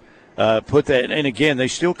Mavs had put that, and again, they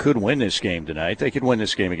still could win this game tonight. They could win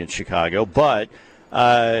this game against Chicago, but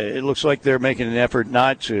it looks like they're making an effort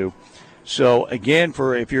not to. So, again,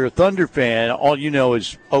 if you're a Thunder fan, all you know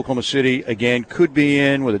is Oklahoma City, again, could be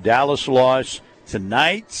in with a Dallas loss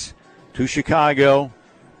tonight to Chicago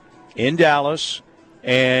in Dallas.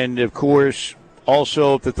 And, of course,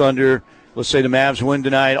 also if the Thunder, let's say the Mavs win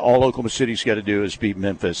tonight, all Oklahoma City's got to do is beat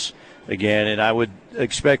Memphis again. And I would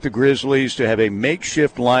expect the Grizzlies to have a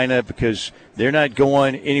makeshift lineup because they're not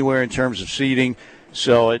going anywhere in terms of seeding.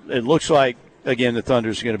 So it looks like, again, the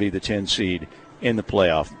Thunder's going to be the 10 seed in the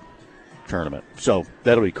playoff tournament. So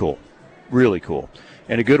that'll be cool. Really cool.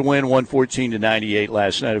 And a good win, 114-98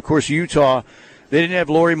 last night. Of course, Utah, they didn't have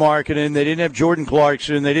Lauri Markkanen. They didn't have Jordan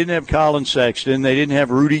Clarkson. They didn't have Colin Sexton. They didn't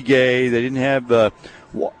have Rudy Gay. They didn't have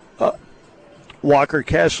Walker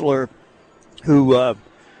Kessler, who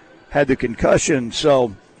had the concussion.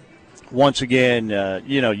 So once again,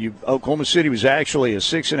 Oklahoma City was actually a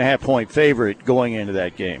 6.5-point favorite going into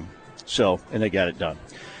that game. So, and they got it done.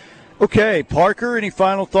 Okay, Parker, any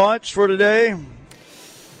final thoughts for today?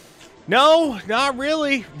 No, not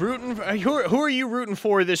really. Who are you rooting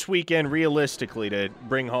for this weekend, realistically, to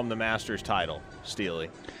bring home the Masters title, Steely?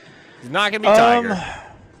 It's not going to be Tiger.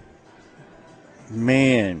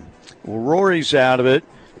 Man, well, Rory's out of it.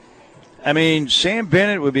 I mean, Sam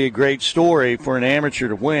Bennett would be a great story for an amateur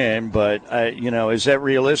to win, but, is that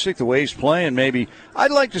realistic? The way he's playing, maybe. I'd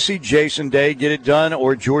like to see Jason Day get it done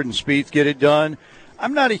or Jordan Spieth get it done.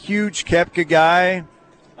 I'm not a huge Koepka guy.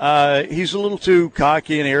 He's a little too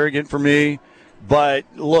cocky and arrogant for me. But,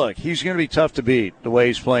 look, he's going to be tough to beat the way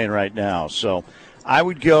he's playing right now. So I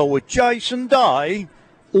would go with Jason Day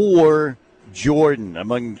or Jordan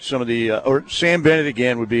among some of the or Sam Bennett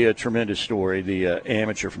again would be a tremendous story, the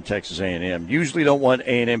amateur from Texas A&M. Usually don't want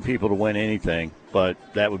A&M people to win anything, but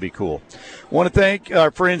that would be cool. I want to thank our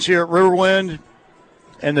friends here at Riverwind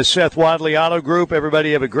and the Seth Wadley Auto Group.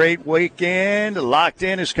 Everybody have a great weekend. Locked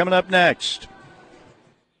In is coming up next.